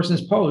back to that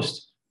person's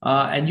post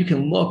and you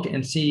can look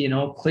and see,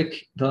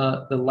 click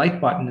the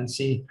like button and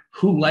see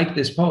who liked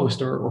this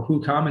post or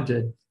who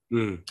commented.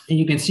 And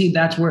you can see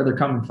that's where they're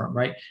coming from,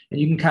 right? And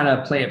you can kind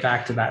of play it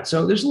back to that.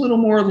 So there's a little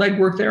more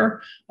legwork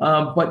there.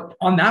 But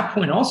on that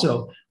point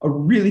also, a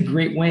really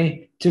great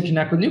way to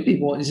connect with new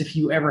people is if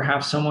you ever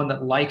have someone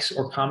that likes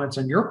or comments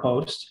on your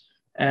post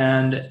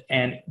and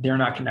they're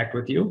not connected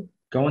with you,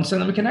 go and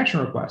send them a connection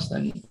request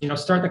and,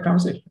 start the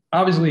conversation.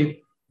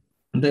 Obviously,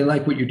 they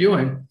like what you're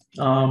doing.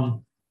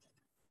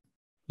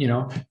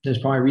 There's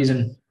probably a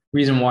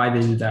reason why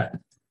they did that.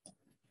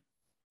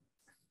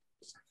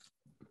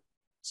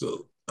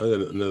 So I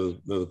got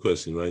another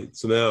question, right?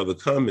 So now the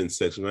comment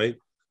section, right?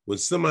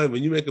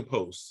 When you make a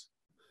post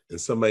and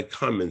somebody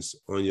comments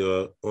on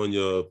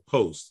your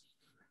post,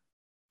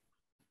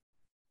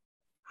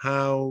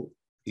 how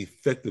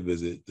effective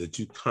is it that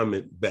you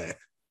comment back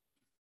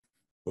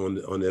on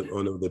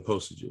the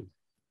posted you?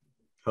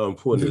 How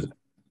important is it?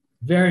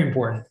 Very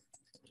important,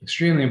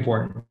 extremely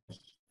important.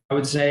 I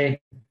would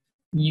say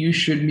you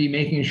should be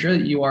making sure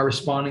that you are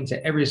responding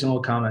to every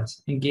single comment,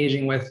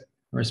 engaging with, and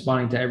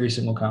responding to every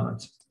single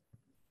comment.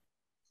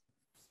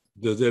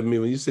 Does that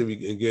mean when you say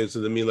we engage,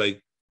 does that mean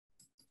like,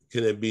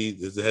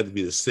 does it have to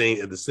be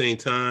at the same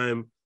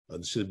time?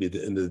 Or should it be at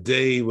the end of the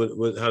day?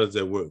 How does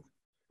that work?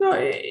 No,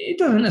 it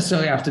doesn't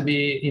necessarily have to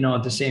be,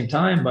 at the same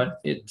time, but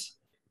it's,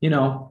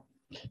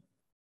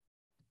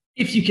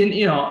 if you can,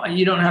 you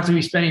don't have to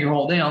be spending your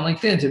whole day on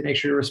LinkedIn to make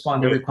sure to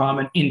respond to every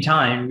comment in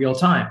time, real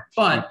time.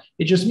 But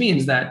it just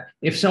means that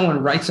if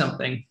someone writes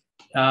something,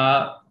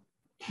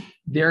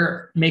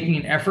 they're making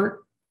an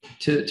effort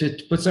to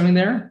put something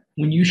there.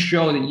 When you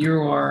show that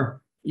you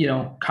are,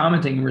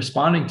 commenting and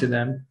responding to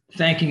them,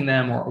 thanking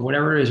them or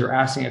whatever it is, or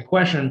asking a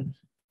question,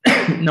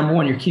 number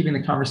one, you're keeping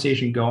the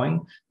conversation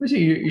going. So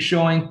you're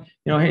showing,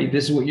 hey,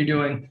 this is what you're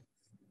doing.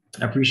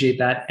 I appreciate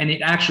that. And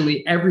it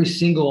actually, every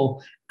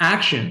single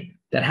action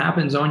that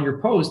happens on your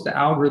post, the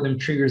algorithm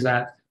triggers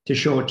that to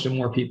show it to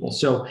more people.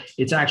 So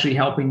it's actually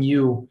helping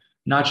you,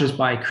 not just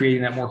by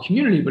creating that more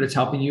community, but it's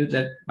helping you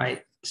that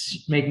by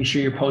making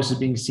sure your post is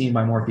being seen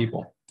by more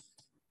people.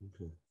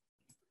 Okay.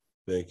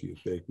 Thank you.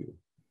 Thank you.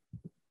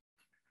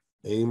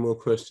 Any more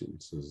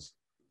questions?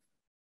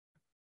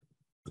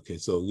 Okay,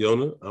 so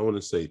Yonah, I want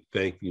to say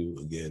thank you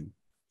again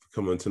for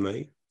coming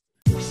tonight.